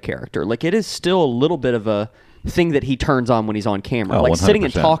little bit of a character. Like, it is still a little bit of a thing that he turns on when he's on camera. Oh, like 100%. Sitting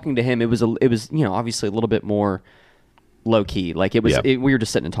and talking to him, it was obviously a little bit more low key. Like, it was we were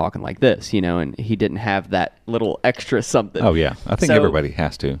just sitting and talking like this, and he didn't have that little extra something. Oh yeah, I think everybody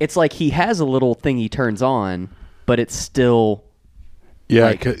has to. It's like he has a little thing he turns on, but it's still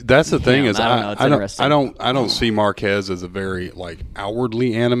that's the thing is I don't see Marquez as a very, like,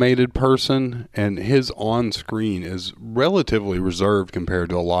 outwardly animated person, and his on screen is relatively reserved compared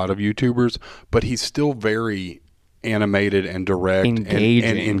to a lot of YouTubers, but he's still very animated and direct and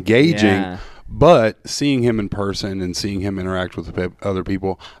engaging. Yeah. But seeing him in person and seeing him interact with other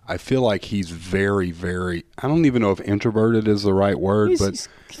people, I feel like he's very, very, I don't even know if introverted is the right word, but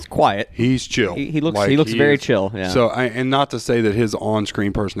he's quiet. He's chill. He looks very chill. Yeah. So, and not to say that his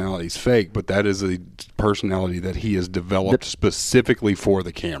on-screen personality is fake, but that is a personality that he has developed specifically for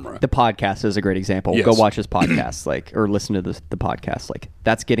the camera. The podcast is a great example. Yes. Go watch his podcast, or listen to the podcast. Like,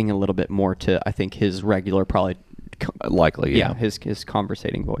 that's getting a little bit more to, I think, his regular probably. Likely, yeah. His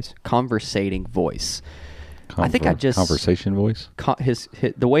conversating voice. I think I just conversation voice. His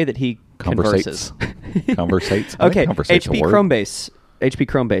the way that he converses. Conversates. Okay, HP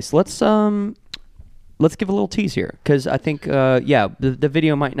Chromebase. Let's give a little tease here, because I think the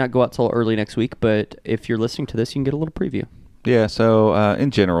video might not go out till early next week, but if you're listening to this, you can get a little preview. Yeah. So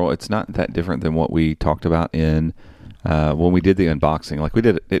in general, it's not that different than what we talked about in. When we did the unboxing, like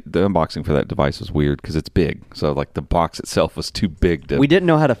the unboxing for that device was weird because it's big. So, like, the box itself was too big to. We didn't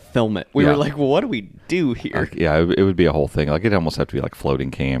know how to film it. We were like, well, what do we do here? It would be a whole thing. Like, it'd almost have to be like floating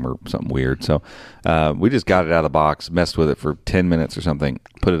cam or something weird. So, we just got it out of the box, messed with it for 10 minutes or something,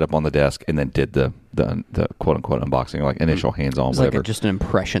 put it up on the desk, and then did the quote unquote unboxing, like initial hands on. It was whatever. Like just an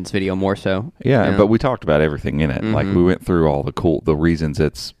impressions video more so. Yeah, but we talked about everything in it. Mm-hmm. Like, we went through all the reasons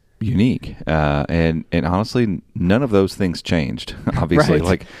it's unique, and honestly, none of those things changed. Obviously,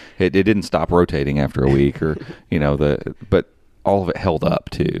 like it didn't stop rotating after a week, or but all of it held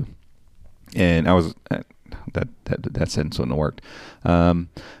up too. And I was that sentence wouldn't have worked. I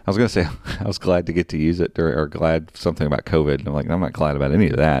was gonna say I was glad to get to use it, or glad something about COVID. And I'm like, I'm not glad about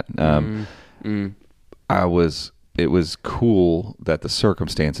any of that. it was cool that the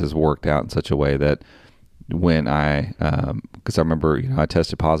circumstances worked out in such a way that when I, because I remember, I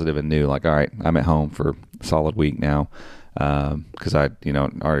tested positive and knew, like, all right, I'm at home for a solid week now, because I,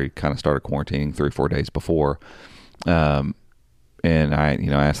 already kind of started quarantining 3-4 days before, and I,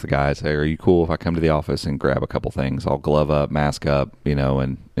 asked the guys, hey, are you cool if I come to the office and grab a couple things? I'll glove up, mask up,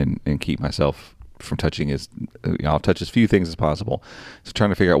 and keep myself from touching I'll touch as few things as possible. So trying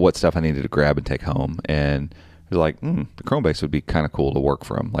to figure out what stuff I needed to grab and take home, and it was like, the Chromebase would be kind of cool to work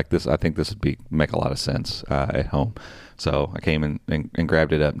from. Like this, I think this would make a lot of sense at home. So I came and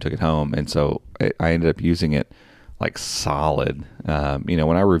grabbed it up and took it home, and so I ended up using it like solid. When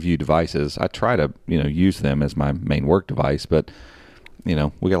I review devices, I try to use them as my main work device, but we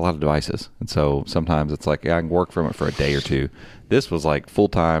got a lot of devices, and so sometimes it's like, I can work from it for a day or two. This was like full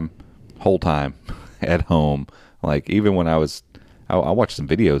time, whole time at home. Like even when I watched some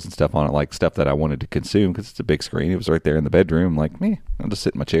videos and stuff on it, like stuff that I wanted to consume because it's a big screen. It was right there in the bedroom. Like, I'll just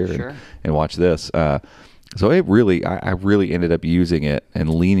sit in my chair and watch this. So I really ended up using it and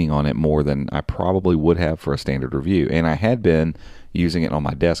leaning on it more than I probably would have for a standard review. And I had been using it on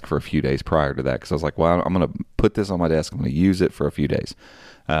my desk for a few days prior to that, because I was like, well, I'm going to put this on my desk. I'm going to use it for a few days.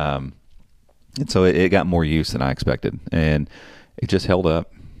 And so it got more use than I expected. And it just held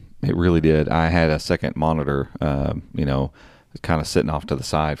up. It really did. I had a second monitor, kind of sitting off to the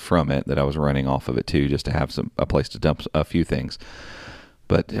side from it that I was running off of it too, just to have a place to dump a few things.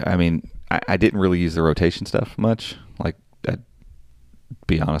 But I mean, I didn't really use the rotation stuff much. Like, I'd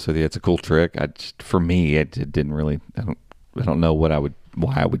be honest with you, it's a cool trick. For me, it didn't really. I don't know why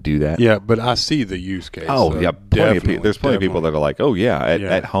I would do that. Yeah, but I see the use case. Oh, yeah, there's plenty of people that are like, oh yeah,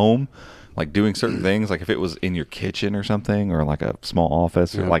 at home, like doing certain things, like if it was in your kitchen or something, or like a small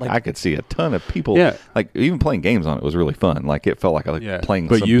office, or like I could see a ton of people. Yeah. Like even playing games on it was really fun. Like it felt like playing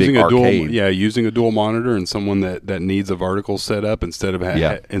some big arcade. Using a dual monitor and someone that needs a vertical setup instead of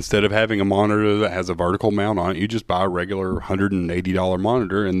having a monitor that has a vertical mount on it, you just buy a regular $180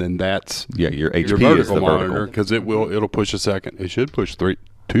 monitor, and then that's your HP your vertical is the monitor, because it'll push a second. It should push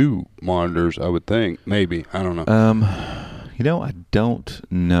two monitors, I would think. Maybe, I don't know. I don't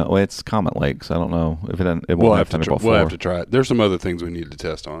know. Well, it's Comet Lake, so I don't know if we'll have to try it. There's some other things we need to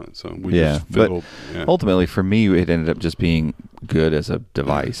test on it. So ultimately for me, it ended up just being good as a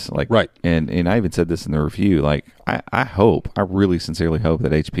device. Like, right. And I even said this in the review. Like, I really sincerely hope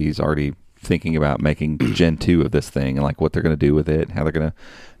that HP is already thinking about making Gen 2 of this thing, and like what they're going to do with it, how they're going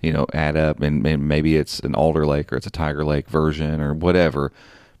to, add up, and maybe it's an Alder Lake or it's a Tiger Lake version or whatever.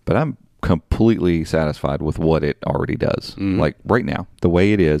 But I'm completely satisfied with what it already does. Mm-hmm. Like right now, the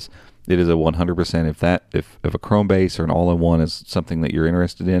way it is a 100%. If a Chromebase or an all-in-one is something that you're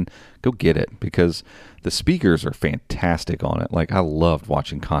interested in, go get it, because the speakers are fantastic on it. Like I loved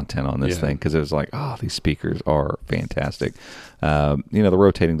watching content on this thing, because it was like, oh, these speakers are fantastic. The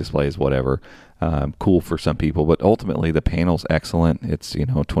rotating display is whatever, cool for some people, but ultimately the panel's excellent. It's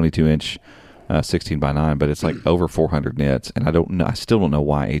 22-inch. 16:9, but it's like over 400 nits, and I still don't know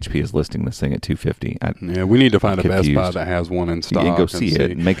why HP is listing this thing at $250. We need to find a Best Buy that has one in stock and go see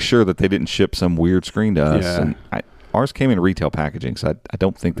it and make sure that they didn't ship some weird screen to us. Yeah. And ours came in retail packaging, so I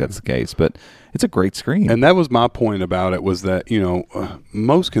don't think that's the case, but it's a great screen. And that was my point about it, was that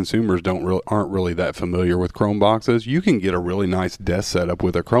most consumers aren't really that familiar with Chrome boxes. You can get a really nice desk setup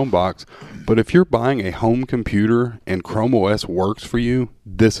with a Chrome box, but if you're buying a home computer and Chrome OS works for you,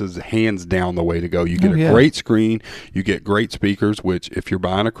 this is hands down the way to go. You get a great screen, you get great speakers, which if you're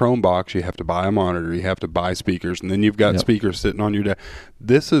buying a Chrome box, you have to buy a monitor, you have to buy speakers, and then you've got speakers sitting on your desk.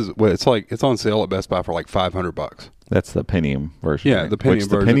 This is what it's like. It's on sale at Best Buy for like $500. That's the Pentium version. Yeah, the Pentium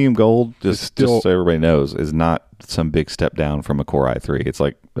version. The Pentium Gold, just so everybody knows, is not some big step down from a Core i3. It's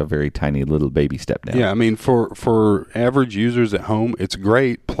like a very tiny little baby step down. Yeah, I mean, for average users at home, it's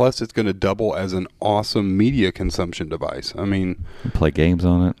great. Plus, it's going to double as an awesome media consumption device. I mean, play games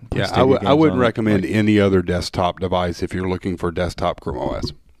on it. I wouldn't recommend any other desktop device if you're looking for desktop Chrome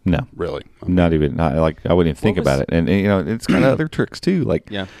OS. No, really, not even. I wouldn't even think about it. And it's got other tricks too,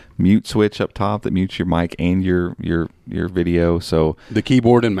 like mute switch up top that mutes your mic and your video. So the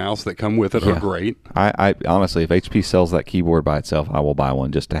keyboard and mouse that come with it are great. I honestly, if HP sells that keyboard by itself, I will buy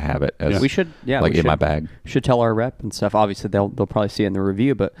one just to have it. As, we should, in my bag. Should tell our rep and stuff. Obviously, they'll probably see it in the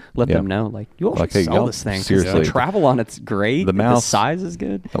review, but let them know, like, you all should sell this thing. Seriously, the travel on it's great. The mouse size is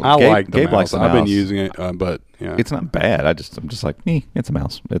good. I like the mouse. I've been using it, but it's not bad. I'm just like, it's a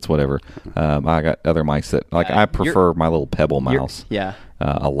mouse. It's whatever. I got other mice that I prefer my little Pebble mouse.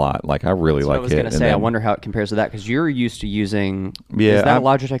 a lot. Like I really like it. I was going to say, I wonder how it compares to that because you're used to using. Yeah, is that a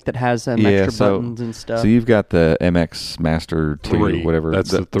Logitech that has extra buttons and stuff? So you've got the MX Master 2, whatever.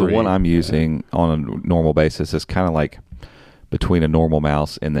 That's the one I'm using on a normal basis is kind of like between a normal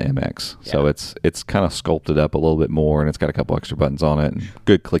mouse and the MX. Yeah. So it's kind of sculpted up a little bit more, and it's got a couple extra buttons on it, and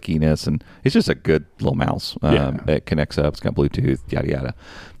good clickiness, and it's just a good little mouse. It connects up. It's got Bluetooth, yada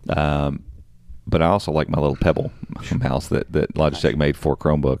yada. But I also like my little Pebble mouse that Logitech made for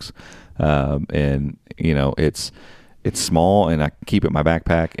Chromebooks, and it's small, and I keep it in my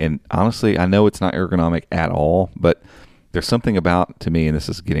backpack. And honestly, I know it's not ergonomic at all, but there's something about, to me, and this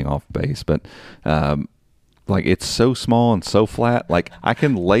is getting off base, but like it's so small and so flat. Like I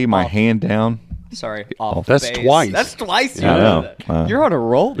can lay my hand down. Sorry, that's base. Twice. That's twice. You know. You're on a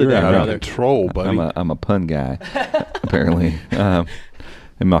roll today, You're out brother. of control, buddy. I'm a pun guy, apparently.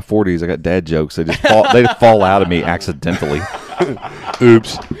 In my 40s, I got dad jokes. They just fall out of me accidentally.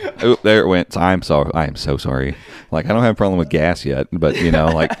 Oops. Oop, there it went. So I'm sorry. I am so sorry. Like I don't have a problem with gas yet, but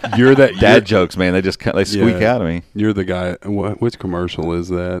like you're that dad jokes, man. They squeak out of me. You're the guy. Which commercial is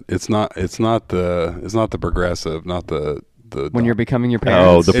that? It's not the Progressive, not the when you're becoming your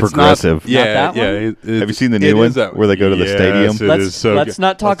parents. Oh, the Progressive. Yeah. Have you seen the new one where they go to the stadium? Let's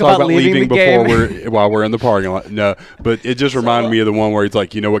not talk about leaving the game while we're in the parking lot. No, but it just reminded me of the one where he's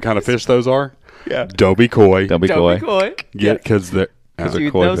like, you know what kind of fish those are? Yeah. Don't be coy. Don't be coy. Yeah, because they're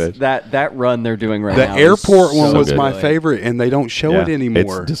Dude, that run they're doing right now. The airport one was my favorite, and they don't show it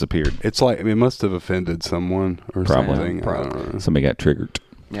anymore. It's disappeared. It's like it must have offended someone or something. Probably. Somebody got triggered.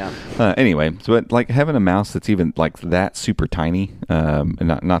 Yeah. Anyway, so like having a mouse that's even like that super tiny, and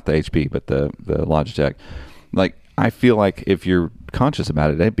not the HP, but the Logitech, like I feel like if you're conscious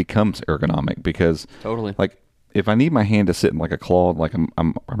about it, it becomes ergonomic because totally like. If I need my hand to sit in like a claw, like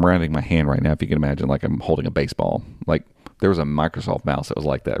I'm rounding my hand right now, if you can imagine, like I'm holding a baseball. Like there was a Microsoft mouse that was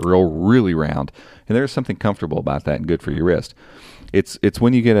like that, really round, and there's something comfortable about that and good for your wrist. It's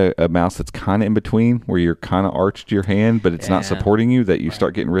when you get a mouse that's kind of in between, where you're kind of arched your hand, but it's not supporting you, that you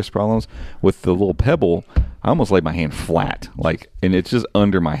start getting wrist problems. With the little Pebble, I almost laid my hand flat, and it's just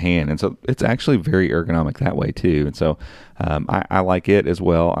under my hand, and so it's actually very ergonomic that way too. And so I like it as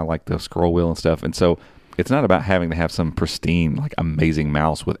well. I like the scroll wheel and stuff, and so. It's not about having to have some pristine, like amazing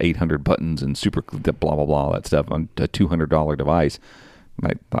mouse with 800 buttons and super blah, blah, blah, all that stuff on a $200 device.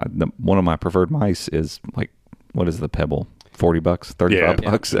 One of my preferred mice is like, what is the Pebble? $40,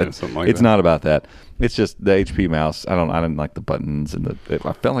 $35. Something like it's that. not about that. It's just the HP mouse. I didn't like the buttons and I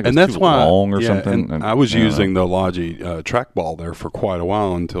felt like and it's that's too long or something. And I was using the Logi trackball there for quite a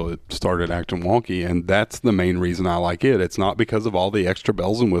while until it started acting wonky, and that's the main reason I like it. It's not because of all the extra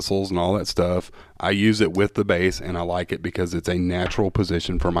bells and whistles and all that stuff. I use it with the base, and I like it because it's a natural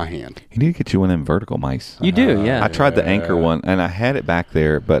position for my hand. You need to get you one of them vertical mice. You do, yeah. I tried the Anchor one, and I had it back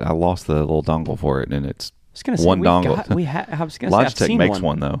there, but I lost the little dongle for it, and it's I was gonna say, one dongle. Logitech makes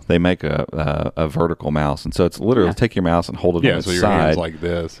one though. They make a vertical mouse, and so it's literally take your mouse and hold it on the so side. your hand's like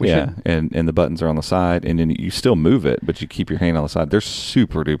this. And the buttons are on the side, and then you still move it, but you keep your hand on the side. They're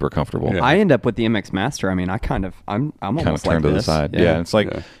super duper comfortable. Yeah. I end up with the MX Master. I mean, I'm almost turned to the side. Yeah, and it's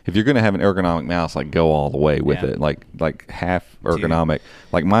like if you're gonna have an ergonomic mouse, like go all the way with it, like half ergonomic.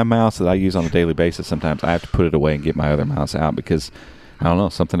 Like my mouse that I use on a daily basis, sometimes I have to put it away and get my other mouse out because. I don't know,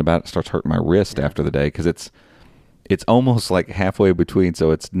 something about it starts hurting my wrist after the day because it's almost like halfway between, so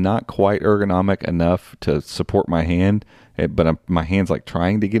it's not quite ergonomic enough to support my hand, but my hand's like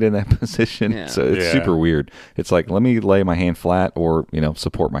trying to get in that position, so it's super weird. It's like, let me lay my hand flat or,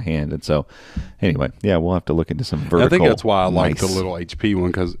 support my hand. And so anyway, we'll have to look into some vertical I think that's why I like mice. the little HP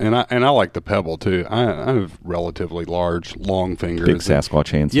one, and I like the Pebble too. I have relatively large, long fingers. Big Sasquatch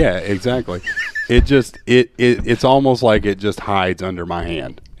hands. Yeah, exactly. It's almost like it just hides under my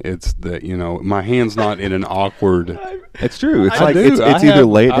hand. It's that my hand's not in an awkward. It's true. It's it's either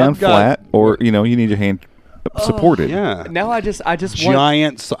lay it down flat or you need your hand supported. Yeah. Now I just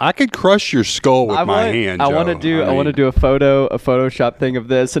giant. I could crush your skull with my hand. I want to do a Photoshop thing of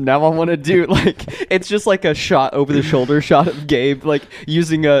this, and now I want to do it's just like a shot over the shoulder shot of Gabe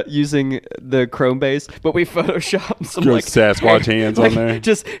using the Chrome base, but we Photoshop some Sasquatch hands on there,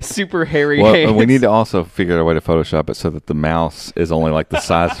 just super hairy hands. And we need to also figure out a way to Photoshop it so that the mouse is only like the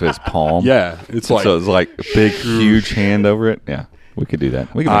size of his palm. Yeah, it's like a big huge hand over it. Yeah. We could do that.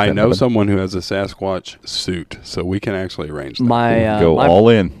 I know someone who has a Sasquatch suit, so we can actually arrange that. Go all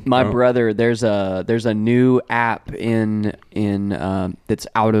in. My brother, there's a new app in that's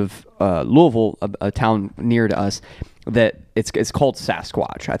out of Louisville, a town near to us, that it's called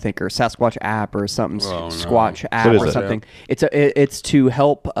Sasquatch, I think, or Sasquatch app or something, Squatch app or something. It's to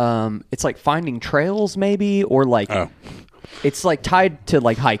help. It's like finding trails maybe, or like. It's like tied to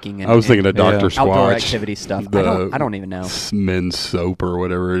like hiking. And, I was thinking of Dr. Squatch. Outdoor activity stuff. I don't even know. Men's soap or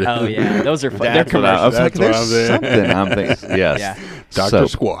whatever it is. Oh yeah, those are fun. They're That's what I was like, That's there's what I'm something I'm thinking. Yes. Yeah. Dr. Soap.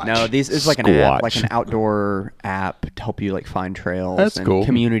 Squatch. No, these is like an app, like Squatch. an outdoor app to help you like find trails. That's and cool.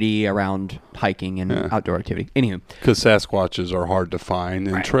 Community around hiking and outdoor activity. Anywho, Because Sasquatches are hard to find,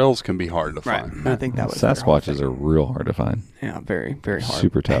 and Right. trails can be hard to right. find. I think that was their whole Sasquatches thing. are real hard to find. Yeah, very very hard.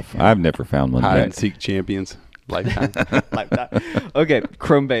 Super tough. I've never found one Hide yet. and seek champions. Lifetime. like that. Okay,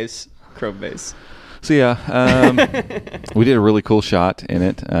 Chrome base. So yeah, we did a really cool shot in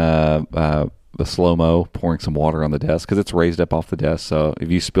it. The slow-mo pouring some water on the desk because it's raised up off the desk. So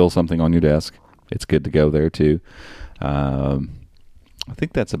if you spill something on your desk, it's good to go there too. I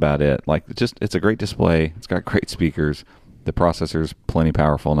think that's about it. Like, it's a great display. It's got great speakers. The processor's plenty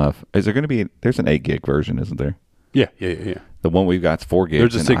powerful enough. Is there going to be? There's an 8 gig version, isn't there? Yeah. The one we've got is 4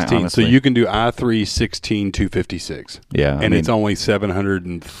 gigs. There's a and 16, honestly, so you can do i3 16256. Yeah, and it's only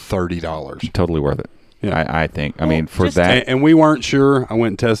 $730. totally worth it. Yeah. I think. I mean, for just- that, And we weren't sure. I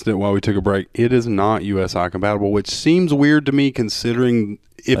went and tested it while we took a break. It is not USI compatible, which seems weird to me considering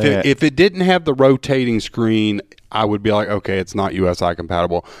if it didn't have the rotating screen, I would be like, okay, it's not USI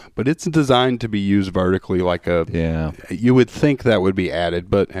compatible. But it's designed to be used vertically like a. yeah, You would think that would be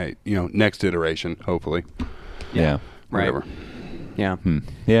added, but hey, next iteration, hopefully. yeah. Right. Whatever. Yeah.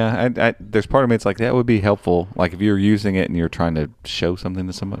 Yeah, I there's part of me. It's like that would be helpful. Like if you're using it and you're trying to show something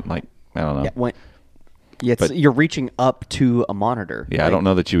to someone. Like I don't know. Yeah, you're reaching up to a monitor. Yeah, I don't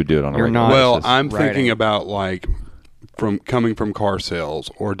know that you would do it on a You're regular not- Well, basis. I'm writing. thinking about like coming from car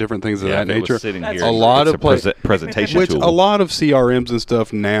sales or different things of Yeah, that if it was nature. sitting That's here, a lot it's of places, presentation which tool. a lot of CRMs and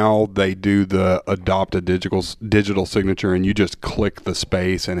stuff now they do the adopt a digital signature, and you just click the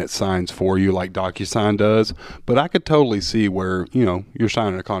space and it signs for you like DocuSign does. But I could totally see where you're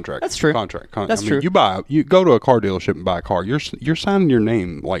signing a contract. That's true. That's true. You go to a car dealership and buy a car. You're signing your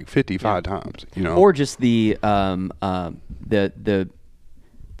name like 55 times. Or just the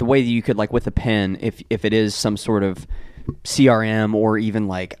way that you could, like with a pen, if it is some sort of CRM or even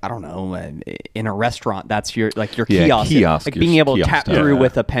like, I don't know, in a restaurant, that's your kiosk. Like being able to tap stuff. through Yeah.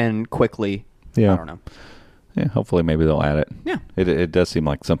 with a pen quickly. Yeah. I don't know. Yeah, hopefully maybe they'll add it. Yeah. It does seem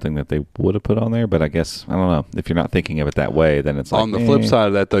like something that they would have put on there, but I guess I don't know. If you're not thinking of it that way, then it's like On the flip side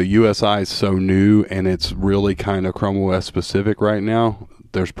of that, though, USI is so new and it's really kind of Chrome OS specific right now.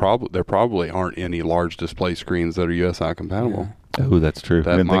 There probably aren't any large display screens that are USI compatible. Oh, that's true.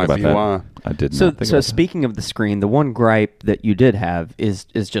 That I didn't think might about be that. why. I did So not think about that. speaking of the screen, the one gripe that you did have is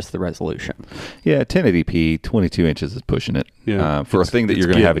just the resolution. Yeah, 1080p, 22 inches is pushing it. Yeah. For a It's- thing that it's you're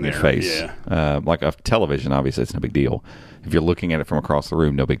going to have in getting your there, face. yeah. Like a television, obviously, it's no big deal. If you're looking at it from across the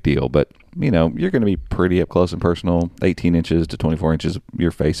room, no big deal. But, you're going to be pretty up close and personal, 18 inches to 24 inches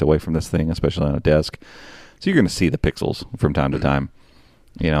your face away from this thing, especially on a desk. So you're going to see the pixels from time to time.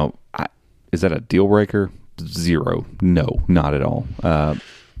 Is that a deal breaker? 0. No, not at all.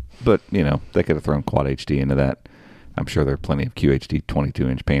 But, they could have thrown Quad HD into that. I'm sure there are plenty of QHD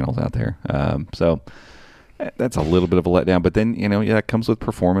 22-inch panels out there. So that's a little bit of a letdown. But then, it comes with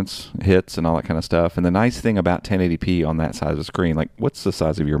performance hits and all that kind of stuff. And the nice thing about 1080p on that size of screen, like, what's the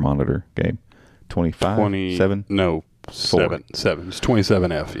size of your monitor, Gabe? 25? 7? No, 7. It's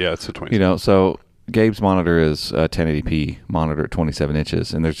 27F. Yeah, it's a 27. So Gabe's monitor is a 1080p monitor at 27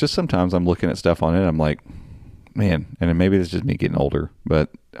 inches. And there's just sometimes I'm looking at stuff on it, I'm like, man, and maybe it's just me getting older, but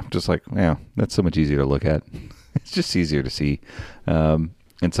I'm just like, yeah, that's so much easier to look at. It's just easier to see.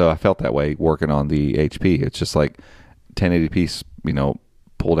 And so I felt that way working on the HP. It's just like 1080p,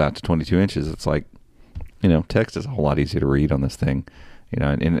 pulled out to 22 inches. It's like, text is a whole lot easier to read on this thing,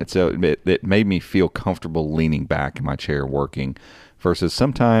 it made me feel comfortable leaning back in my chair working versus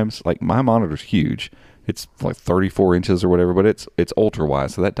sometimes like my monitor's huge. It's like 34 inches or whatever, but it's ultra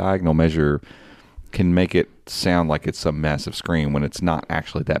wide. So that diagonal measure can make it sound like it's some massive screen when it's not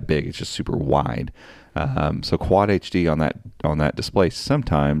actually that big. It's just super wide. So Quad HD on that display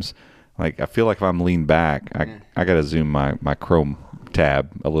sometimes, like I feel like if I'm leaned back, I got to zoom my Chrome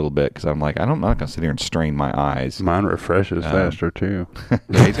tab a little bit because I'm like I'm not gonna sit here and strain my eyes. Mine refreshes faster too.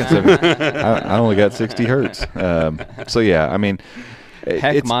 Yeah, he's got 70, I only got 60 hertz. So yeah, I mean,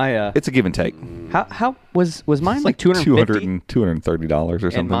 Heck, it's a give and take. how was mine like $250? $230 or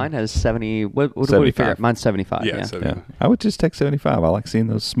something. And mine has 70. What do we 75. figure? Mine's 75. Yeah, Yeah. so- Yeah, I would just take 75. I like seeing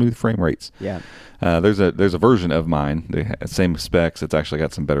those smooth frame rates. Yeah. There's a version of mine, the same specs. It's actually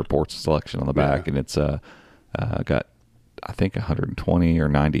got some better ports selection on the back, and it's got I think 120 or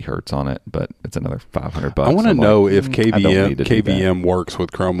 90 hertz on it, but it's another $500. I want to know if I don't need to do that. KVM works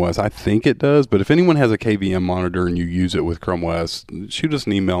with Chrome OS. I think it does, but if anyone has a KVM monitor and you use it with Chrome OS, shoot us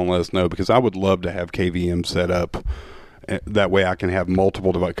an email and let us know because I would love to have KVM set up that way I can have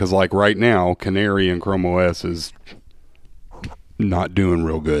multiple devices. Because like right now, Canary and Chrome OS is not doing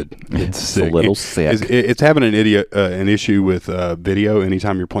real good. It's a little sick. It's having an issue with video.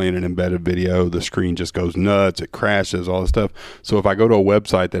 Anytime you're playing an embedded video, the screen just goes nuts. It crashes, all this stuff. So if I go to a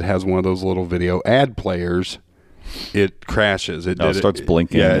website that has one of those little video ad players, it crashes. It starts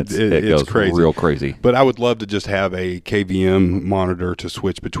blinking. Yeah, it goes crazy. Real crazy. But I would love to just have a KVM monitor to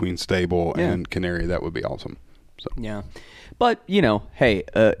switch between stable and Canary. That would be awesome. So. Yeah. But, hey,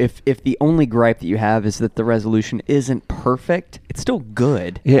 if the only gripe that you have is that the resolution isn't perfect, it's still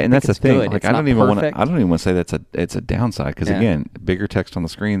good. Yeah, and that's the thing. Good. Like I don't even want to say it's a downside because again, bigger text on the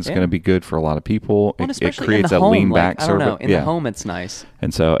screen is going to be good for a lot of people. Well, it creates a lean back sort of. In the home, it's nice.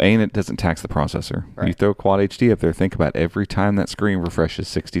 And so, it doesn't tax the processor. Right. You throw Quad HD up there. Think about every time that screen refreshes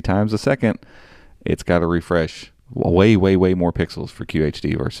 60 times a second, it's got to refresh way more pixels for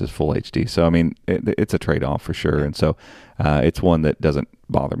QHD versus full HD. So I mean, it's a trade-off for sure. And so it's one that doesn't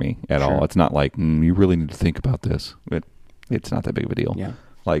bother me at all. It's not like you really need to think about this. It's not that big of a deal. Yeah.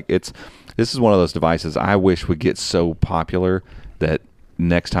 Like this is one of those devices I wish would get so popular that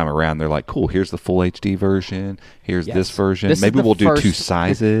next time around they're like, cool, here's the full HD version, here's this version. Maybe we'll do two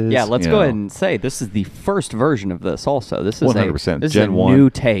sizes. Yeah, let's go ahead and say this is the first version of this also. This is 100%. This Gen is a 1. New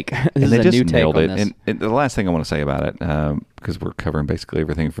take. This and they is just a new take nailed on it. this. And the last thing I want to say about it, because we're covering basically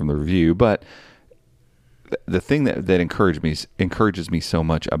everything from the review, but the thing that encourages me so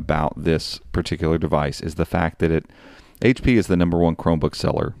much about this particular device is the fact that HP is the number one Chromebook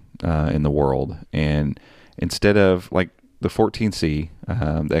seller in the world, and instead of like the 14C,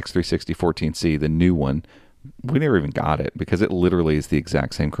 the X360 14C, the new one, we never even got it because it literally is the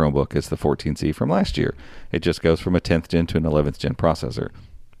exact same Chromebook as the 14C from last year. It just goes from a 10th gen to an 11th gen processor.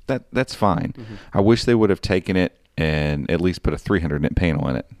 That's fine. Mm-hmm. I wish they would have taken it and at least put a 300 nit panel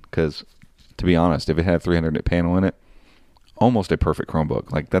in it because, to be honest, if it had a 300 nit panel in it, almost a perfect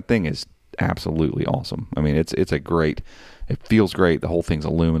Chromebook. Like that thing is absolutely awesome. I mean, it's a great. It feels great. The whole thing's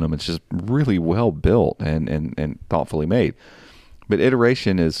aluminum. It's just really well built and thoughtfully made. But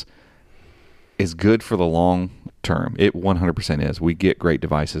iteration is good for the long term. It 100% is. We get great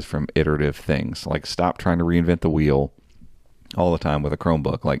devices from iterative things. Like stop trying to reinvent the wheel all the time with a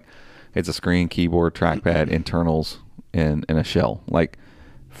Chromebook. Like it's a screen, keyboard, trackpad, internals, and a shell. Like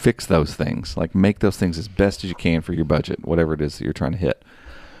fix those things. Like make those things as best as you can for your budget, whatever it is that you're trying to hit.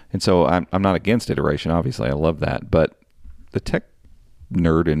 And so I'm not against iteration. Obviously, I love that. But the tech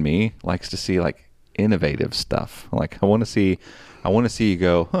nerd in me likes to see like innovative stuff. Like I want to see you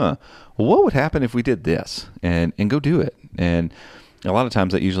go, well, what would happen if we did this and go do it? And a lot of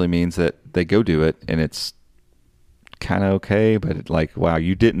times that usually means that they go do it and it's kind of okay, but it's like, wow,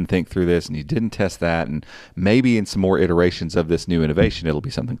 you didn't think through this and you didn't test that, and maybe in some more iterations of this new innovation, it'll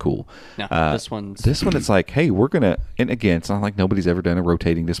be something cool. No, this one, it's like, hey, we're gonna, and again, it's not like nobody's ever done a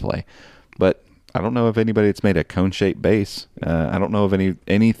rotating display, but I don't know of anybody that's made a cone-shaped base. I don't know of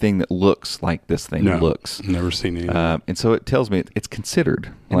anything that looks like this thing looks. Never seen any. And so it tells me it's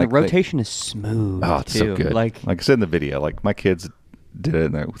considered. And like the rotation is smooth. Oh, it's too. So good. Like I said in the video, like my kids did it,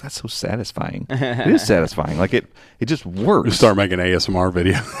 and they're like, that's so satisfying. It is satisfying. Like it just works. You start making ASMR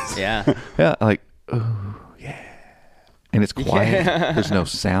videos. Yeah. Yeah. Like, oh yeah. And it's quiet. Yeah. There's no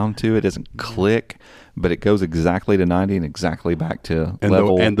sound to it. It doesn't click. But it goes exactly to 90 and exactly back to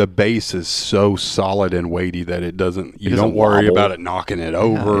level. And the base is so solid and weighty that it doesn't. You don't worry about it knocking it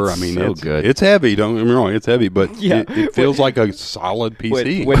over. I mean, it's good. It's heavy. Don't get me wrong. It's heavy, but it feels like a solid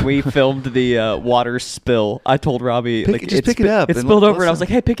PC. When we filmed the water spill, I told Robbie, just pick it up. It spilled over, and I was like,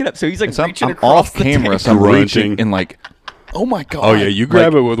 "Hey, pick it up." So he's like reaching I'm across off camera, so I'm reaching and like, oh my god. Oh yeah, you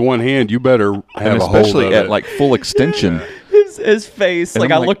grab it with one hand. You better have a hold of it. Especially at like full extension. His face,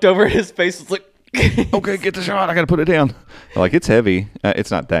 like I looked over at his face. It's like. Okay, get the shot. I got to put it down. Like it's heavy. It's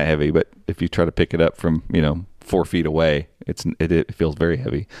not that heavy, but if you try to pick it up from 4 feet away, it feels very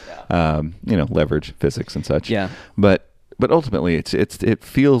heavy. Yeah. Leverage, physics, and such. Yeah. But ultimately, it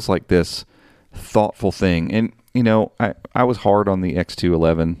feels like this thoughtful thing. And I was hard on the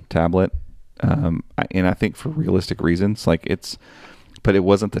X211 tablet, and I think for realistic reasons. But it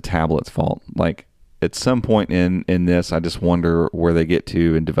wasn't the tablet's fault. Like. At some point in this, I just wonder where they get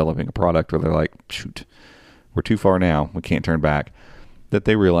to in developing a product where they're like, shoot, we're too far now. We can't turn back. That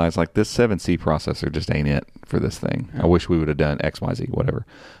they realize like this 7C processor just ain't it for this thing. I wish we would have done X, Y, Z, whatever.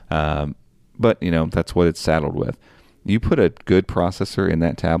 But that's what it's saddled with. You put a good processor in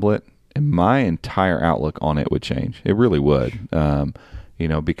that tablet and my entire outlook on it would change. It really would.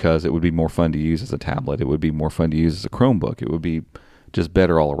 Because it would be more fun to use as a tablet. It would be more fun to use as a Chromebook. It would be just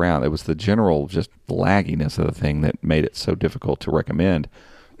better all around. It was the general just lagginess of the thing that made it so difficult to recommend.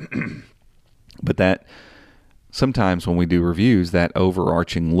 But that sometimes when we do reviews, that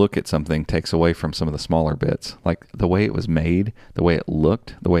overarching look at something takes away from some of the smaller bits, like the way it was made, the way it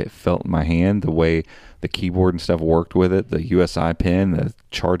looked, the way it felt in my hand, the way the keyboard and stuff worked with it, the USI pen, the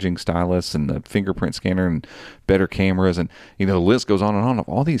charging stylus, and the fingerprint scanner, and better cameras, and the list goes on and on of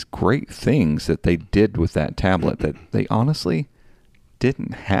all these great things that they did with that tablet that they honestly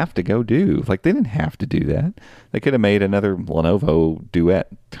didn't have to go do. Like, they didn't have to do that. They could have made another Lenovo Duet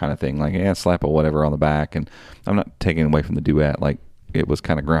kind of thing, like, slap a whatever on the back. And I'm not taking away from the Duet, like, it was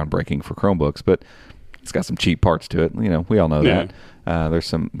kind of groundbreaking for Chromebooks, but it's got some cheap parts to it. We all know that. There's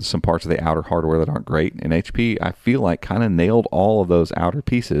some parts of the outer hardware that aren't great, and HP, I feel like, kind of nailed all of those outer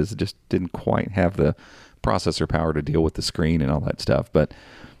pieces. It just didn't quite have the processor power to deal with the screen and all that stuff. But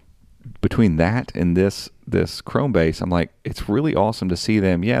between that and this Chrome base, I'm like, it's really awesome to see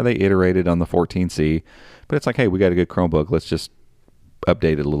them. Yeah, they iterated on the 14C, but it's like, hey, we got a good Chromebook. Let's just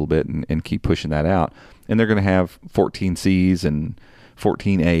update it a little bit and keep pushing that out. And they're going to have 14Cs and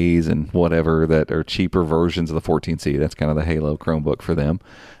 14As and whatever that are cheaper versions of the 14C. That's kind of the Halo Chromebook for them.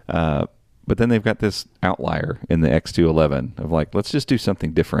 But then they've got this outlier in the X211 of like, let's just do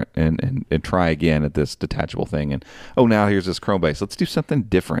something different and try again at this detachable thing. And, now here's this Chrome base. Let's do something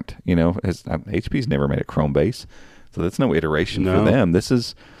different. HP's never made a Chrome base, so that's no iteration for them.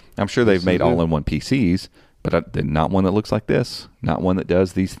 I'm sure they've made all-in-one PCs, but not one that looks like this, not one that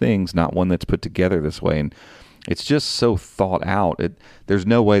does these things, not one that's put together this way. And it's just so thought out. There's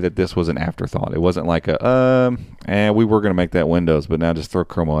no way that this was an afterthought. It wasn't like we were going to make that Windows, but now just throw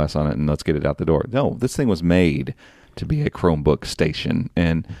Chrome OS on it and let's get it out the door. No, this thing was made to be a Chromebook station,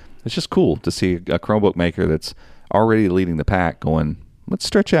 and it's just cool to see a Chromebook maker that's already leading the pack going, let's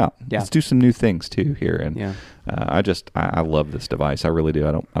stretch out. Yeah. Let's do some new things too here. And I love this device. I really do.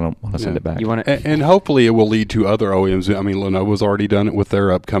 I don't want to send it back. And hopefully it will lead to other OEMs. I mean, Lenovo's already done it with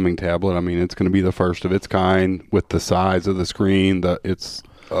their upcoming tablet. I mean, it's going to be the first of its kind with the size of the screen. It's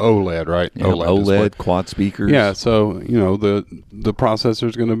OLED, right? Yeah, OLED quad speakers. Yeah. So the processor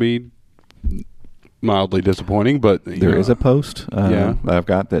is going to be mildly disappointing, but there is a post I've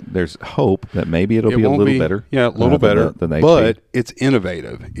got that there's hope that maybe it'll be a little better. Yeah, a little better than HP. But it's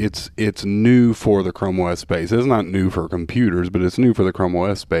innovative. It's new for the Chrome OS space. It's not new for computers, but it's new for the Chrome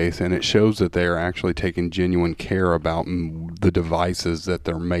OS space, and it shows that they are actually taking genuine care about the devices that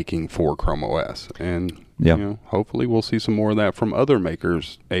they're making for Chrome OS. And hopefully we'll see some more of that from other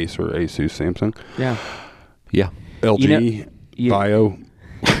makers, Acer, Asus, Samsung. Yeah. LG, Bio.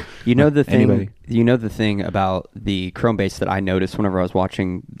 The thing about the Chrome base that I noticed whenever I was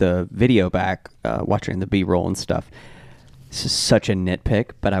watching the video back, watching the B-roll and stuff. This is such a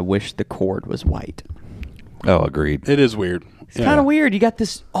nitpick, but I wish the cord was white. Oh, agreed. It is weird. It's kind of weird. You got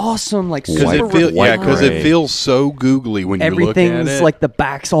this awesome, like, because it feels so googly when you look at it. Everything's like the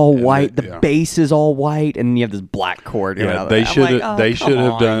back's all white, the base is all white, and you have this black cord. They should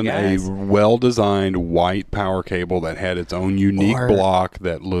have done a well-designed white power cable that had its own unique block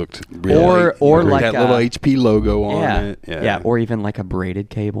that looked really, or like that little HP logo on it. Yeah, or even like a braided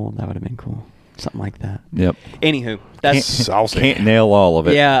cable. That would have been cool. Something like that. Yep. Anywho, that's can't nail all of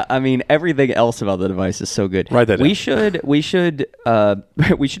it. Yeah, I mean everything else about the device is so good. Write that down. We should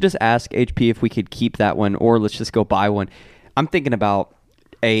just ask HP if we could keep that one, or let's just go buy one. I'm thinking about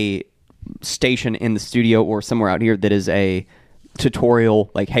a station in the studio or somewhere out here that is a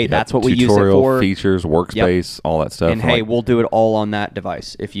tutorial, like, hey, that's what we use it for. Features, workspace, all that stuff. And hey, we'll do it all on that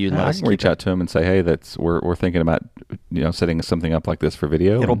device if you let us. I can reach out to them and say, hey, we're thinking about setting something up like this for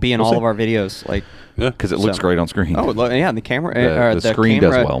video. It'll be in all of our videos, like, because it looks great on screen. Oh yeah, and the camera, the screen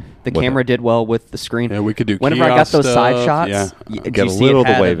does well. The camera did well with the screen. Yeah, we could do. Whenever I got those side shots, get a little of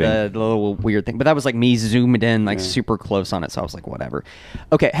the waving, the little weird thing, but that was like me zoomed in like super close on it, so I was like, whatever.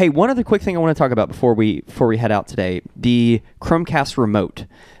 Okay, hey, one other quick thing I want to talk about before we head out today: the Chromecast remote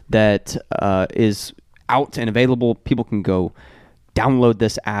that is out and available. People can go download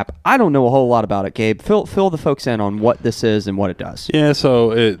this app. I don't know a whole lot about it, Gabe. Fill the folks in on what this is and what it does. Yeah,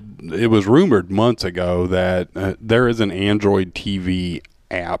 so it was rumored months ago that there is an Android TV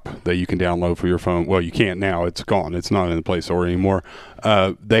app that you can download for your phone. Well, you can't now. It's gone. It's not in the Play Store anymore.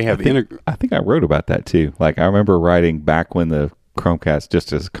 They have I think I wrote about that too. Like, I remember writing back when the Chromecast,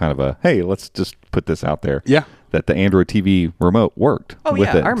 just as kind of a, hey, let's just put this out there. Yeah. That the Android TV remote worked. Oh, with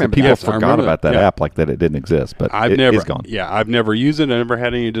yeah, it. I remember. So people forgot about that app, like that it didn't exist, but it's gone. Yeah, I've never used it. I never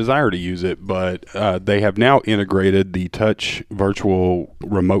had any desire to use it, but they have now integrated the touch virtual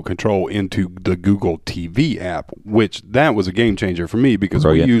remote control into the Google TV app, which that was a game changer for me because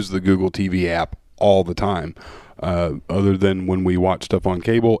we use the Google TV app all the time. Other than when we watch stuff on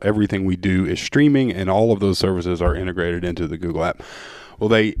cable, everything we do is streaming, and all of those services are integrated into the Google app. Well,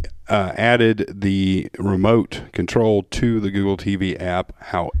 they added the remote control to the Google TV app.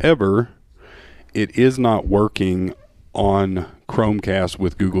 However, it is not working on Chromecast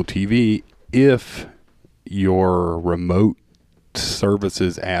with Google TV if your remote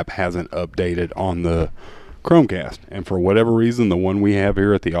services app hasn't updated on the Chromecast. And for whatever reason, the one we have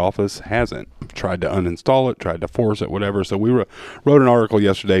here at the office hasn't. Tried to uninstall it, tried to force it, whatever. So we wrote an article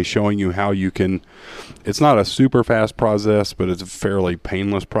yesterday showing you how you can, it's not a super fast process, but it's a fairly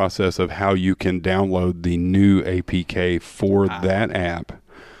painless process of how you can download the new APK for that app,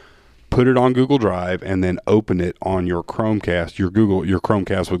 put it on Google Drive, and then open it on your Chromecast, your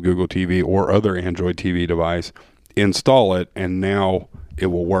Chromecast with Google TV or other Android TV device, install it, and now it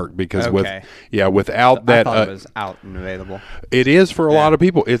will work. Because without so that, I thought it was out and available. It is for a lot of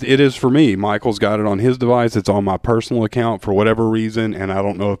people. It is for me. Michael's got it on his device. It's on my personal account for whatever reason, and I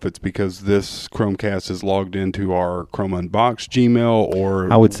don't know if it's because this Chromecast is logged into our Chrome Unbox Gmail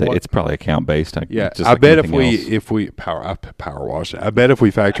or. I would say it's probably account based. I like bet if we power wash it, I bet if we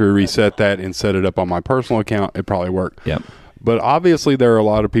factory reset that and set it up on my personal account, it probably worked. Yep. But obviously, there are a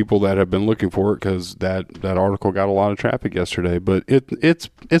lot of people that have been looking for it because that article got a lot of traffic yesterday. But it's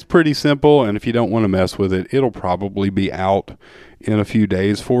pretty simple, and if you don't want to mess with it, it'll probably be out in a few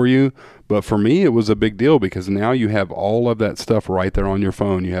days for you. But for me, it was a big deal because now you have all of that stuff right there on your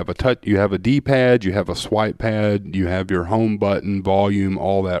phone. You have you have a D-pad, you have a swipe pad, you have your home button, volume,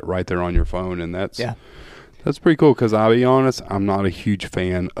 all that right there on your phone, and that's pretty cool. Because I'll be honest, I'm not a huge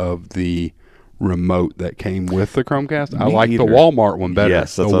fan of the remote that came with the Chromecast. I like the Walmart one better.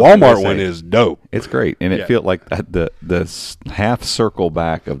 Yes, the Walmart one is dope. It's great, and it feels like the half circle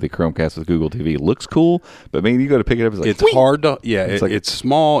back of the Chromecast with Google TV looks cool, but maybe you go to pick it up, it's hard to it's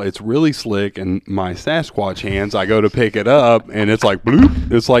small, it's really slick, and my Sasquatch hands, I go to pick it up and it's like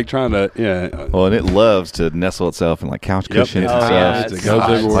bloop. It's like trying to well, and it loves to nestle itself in like couch cushions and stuff. It goes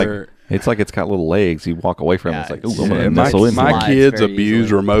everywhere. It's like it's got little legs. You walk away from it. It's like, ooh, I'm going to my, nestle in. My kids abuse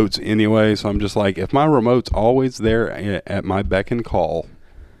remotes anyway, so I'm just like, if my remote's always there at my beck and call,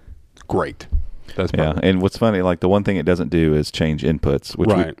 great. That's perfect. And what's funny, like the one thing it doesn't do is change inputs, which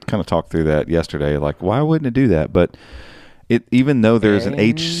we kind of talked through that yesterday. Like, why wouldn't it do that? But even though there's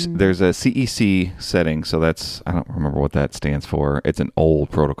there's a CEC setting, so that's, I don't remember what that stands for. It's an old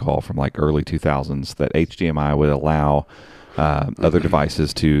protocol from like early 2000s that HDMI would allow other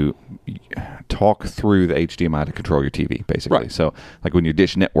devices to talk through the HDMI to control your TV, basically. Right. So, like when your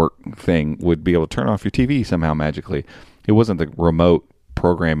Dish Network thing would be able to turn off your TV somehow magically, it wasn't the remote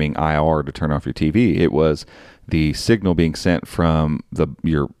programming IR to turn off your TV. It was the signal being sent from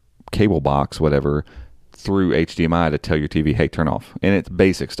your cable box, whatever, through HDMI to tell your TV, hey, turn off. And it's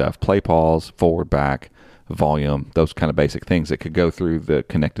basic stuff: play, pause, forward, back, volume, those kind of basic things that could go through the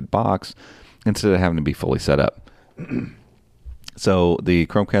connected box instead of having to be fully set up. So the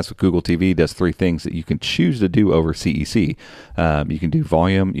Chromecast with Google TV does three things that you can choose to do over CEC. You can do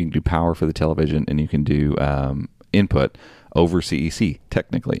volume, you can do power for the television, and you can do input over CEC,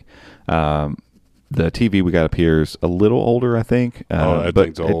 technically. The TV we got up here is a little older, I think. That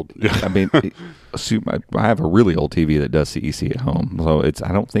thing's old. I mean, I have a really old TV that does CEC at home, so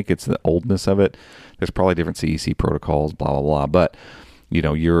I don't think it's the oldness of it. There's probably different CEC protocols, blah, blah, blah. But you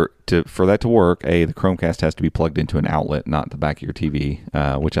know, for that to work, the Chromecast has to be plugged into an outlet, not the back of your TV,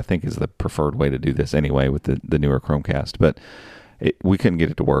 which I think is the preferred way to do this anyway with the newer Chromecast. But we couldn't get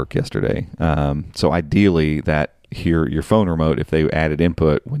it to work yesterday. So ideally, your phone remote, if they added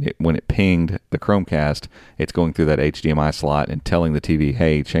input, when it pinged the Chromecast, it's going through that HDMI slot and telling the TV,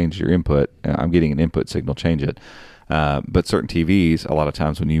 hey, change your input. I'm getting an input signal, change it. But certain TVs, a lot of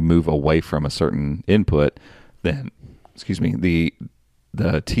times when you move away from a certain input, then,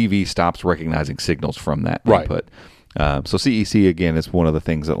 the TV stops recognizing signals from that input. So CEC, again, is one of the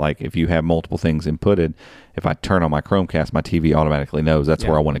things that, like, if you have multiple things inputted, if I turn on my Chromecast, my TV automatically knows that's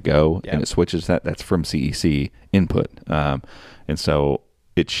where I want to go, and it switches that. That's from CEC input. And so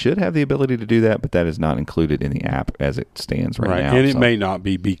it should have the ability to do that, but that is not included in the app as it stands right now. And it may not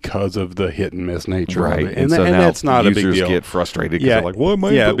be because of the hit and miss nature of it. And so now that's not a big deal. Users get frustrated because they're like, what am I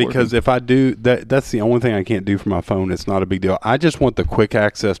doing? Because if I do, that's the only thing I can't do for my phone. It's not a big deal. I just want the quick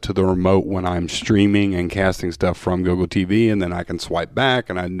access to the remote when I'm streaming and casting stuff from Google TV, and then I can swipe back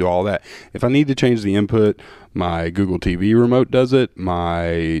and I can do all that. If I need to change the input, my Google TV remote does it,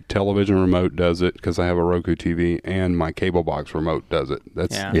 my television remote does it because I have a Roku TV, and my cable box remote does it.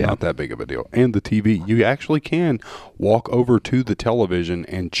 That's not that big of a deal. And the TV, you actually can walk over to the television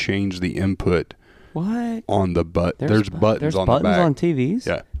and change the input. What? On the there's buttons on the back. There's buttons on TVs?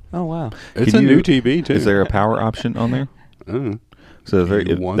 Yeah. Oh, wow. It's a new TV, too. Is there a power option on there? So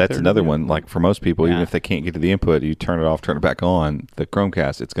that's another to one. Like for most people, Yeah. even if they can't get to the input, you turn it off, turn it back on. The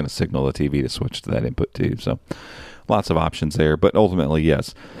Chromecast, it's going to signal the TV to switch to that input too. So lots of options there. But ultimately,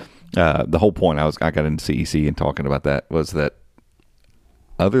 yes. The whole point I got into CEC and talking about that was that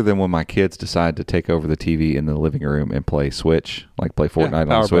other than when my kids decide to take over the TV in the living room and play Switch, like play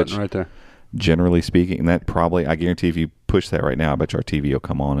Fortnite on Switch, right there. Generally speaking, and that probably, I guarantee if you push that right now, I bet your TV will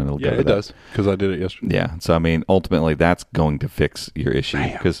come on and it'll go to Yeah, it that. does, because I did it yesterday. Yeah. So, I mean, ultimately, that's going to fix your issue.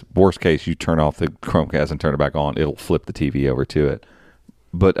 Because worst case, you turn off the Chromecast and turn it back on, it'll flip the TV over to it.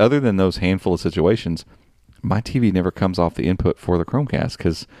 But other than those handful of situations, my TV never comes off the input for the Chromecast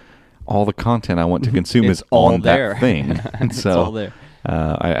because all the content I want to consume is all on there. that thing. And It's so all there.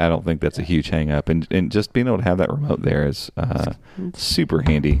 I don't think that's a huge hang up. And just being able to have that remote there is super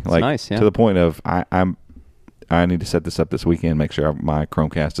handy. Like nice, yeah. to the point of I need to set this up this weekend, make sure my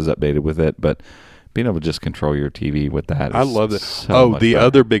Chromecast is updated with it. But being able to just control your TV with that, I love it. So the better.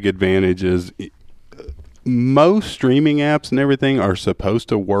 other big advantage is most streaming apps and everything are supposed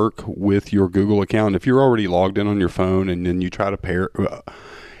to work with your Google account. If you're already logged in on your phone and then you try to pair,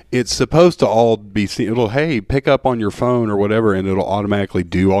 it's supposed to all be seen. It'll, hey, pick up on your phone or whatever, and it'll automatically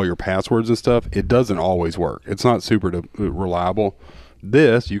do all your passwords and stuff. It doesn't always work. It's not super reliable.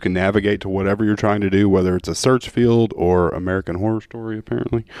 This, you can navigate to whatever you're trying to do, whether it's a search field or American Horror Story,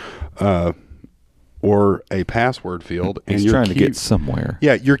 apparently, or a password field. He's and trying to get somewhere.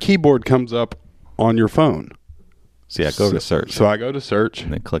 Yeah, your keyboard comes up on your phone. So yeah, go to search. So I go to search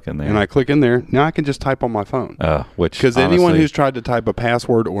and then click in there. and I click in there. Now I can just type on my phone. Which Because anyone honestly- who's tried to type a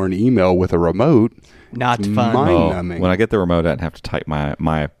password or an email with a remote, Not it's fun. mind-numbing. when I get the remote out and have to type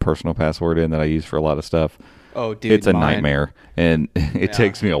my personal password in that I use for a lot of stuff, Oh, dude, it's a mine- nightmare, and it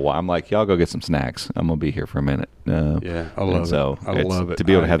takes me a while. I'm like, y'all go get some snacks. I'm gonna be here for a minute. Yeah, I love so it. I love it. to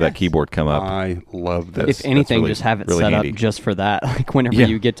be able to have that keyboard come up. I love this. If anything, really- just have it really set handy. up just for that. Like whenever Yeah.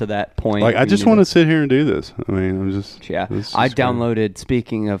 you get to that point. Like, I where just you want need to sit here and do this. I mean, I'm just Yeah, this is I great. downloaded.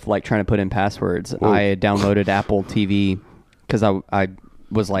 Speaking of like trying to put in passwords, Whoa. I downloaded Apple TV because I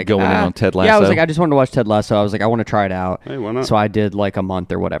was like Going in on Ted Yeah, I was Lasso? like, I just wanted to watch Ted Lasso. I was like, I want to try it out. Hey, why not? So I did like a month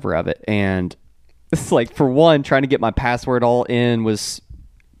or whatever of it, and it's like for one, trying to get my password all in was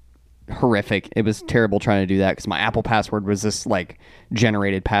horrific. It was terrible trying to do that because my Apple password was this like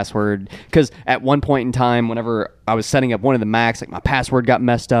generated password. Because at one point in time, whenever I was setting up one of the Macs, like my password got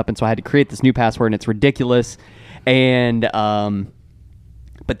messed up, and so I had to create this new password, and it's ridiculous. And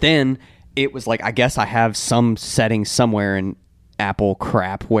but then it was like, I guess I have some setting somewhere in Apple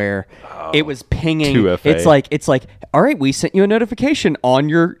crap where it was pinging. 2FA. It's like, all right, we sent you a notification on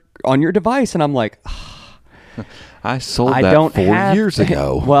your device, and I'm like, I sold I that don't 4 have years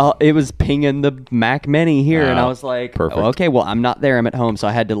ago. Well, it was pinging the Mac Mini here, and I was like, perfect. oh, okay, well, I'm not there. I'm at home, so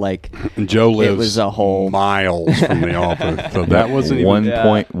I had to like. And Joe lives was a whole- miles from the office, so that wasn't even.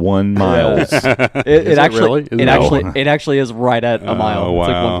 1.1 miles. It actually, really? it actually is right at a mile. It's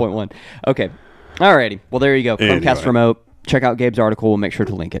wow. like 1.1. Okay, alrighty. Well, there you go. Chromecast Anyway. remote. Check out Gabe's article. We'll make sure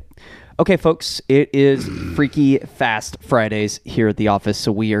to link it. Okay, folks, it is Freaky Fast Fridays here at the office,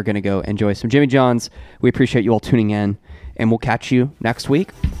 so we are going to go enjoy some Jimmy John's. We appreciate you all tuning in, and we'll catch you next week.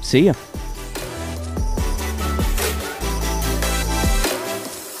 See ya.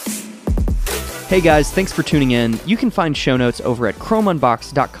 Hey guys, thanks for tuning in. You can find show notes over at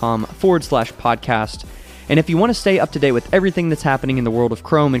chromeunbox.com/podcast. And if you want to stay up to date with everything that's happening in the world of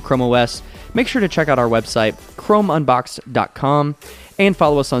Chrome and Chrome OS, make sure to check out our website, chromeunboxed.com, and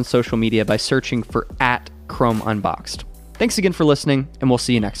follow us on social media by searching for @ChromeUnboxed. Thanks again for listening, and we'll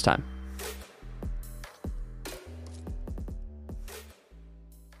see you next time.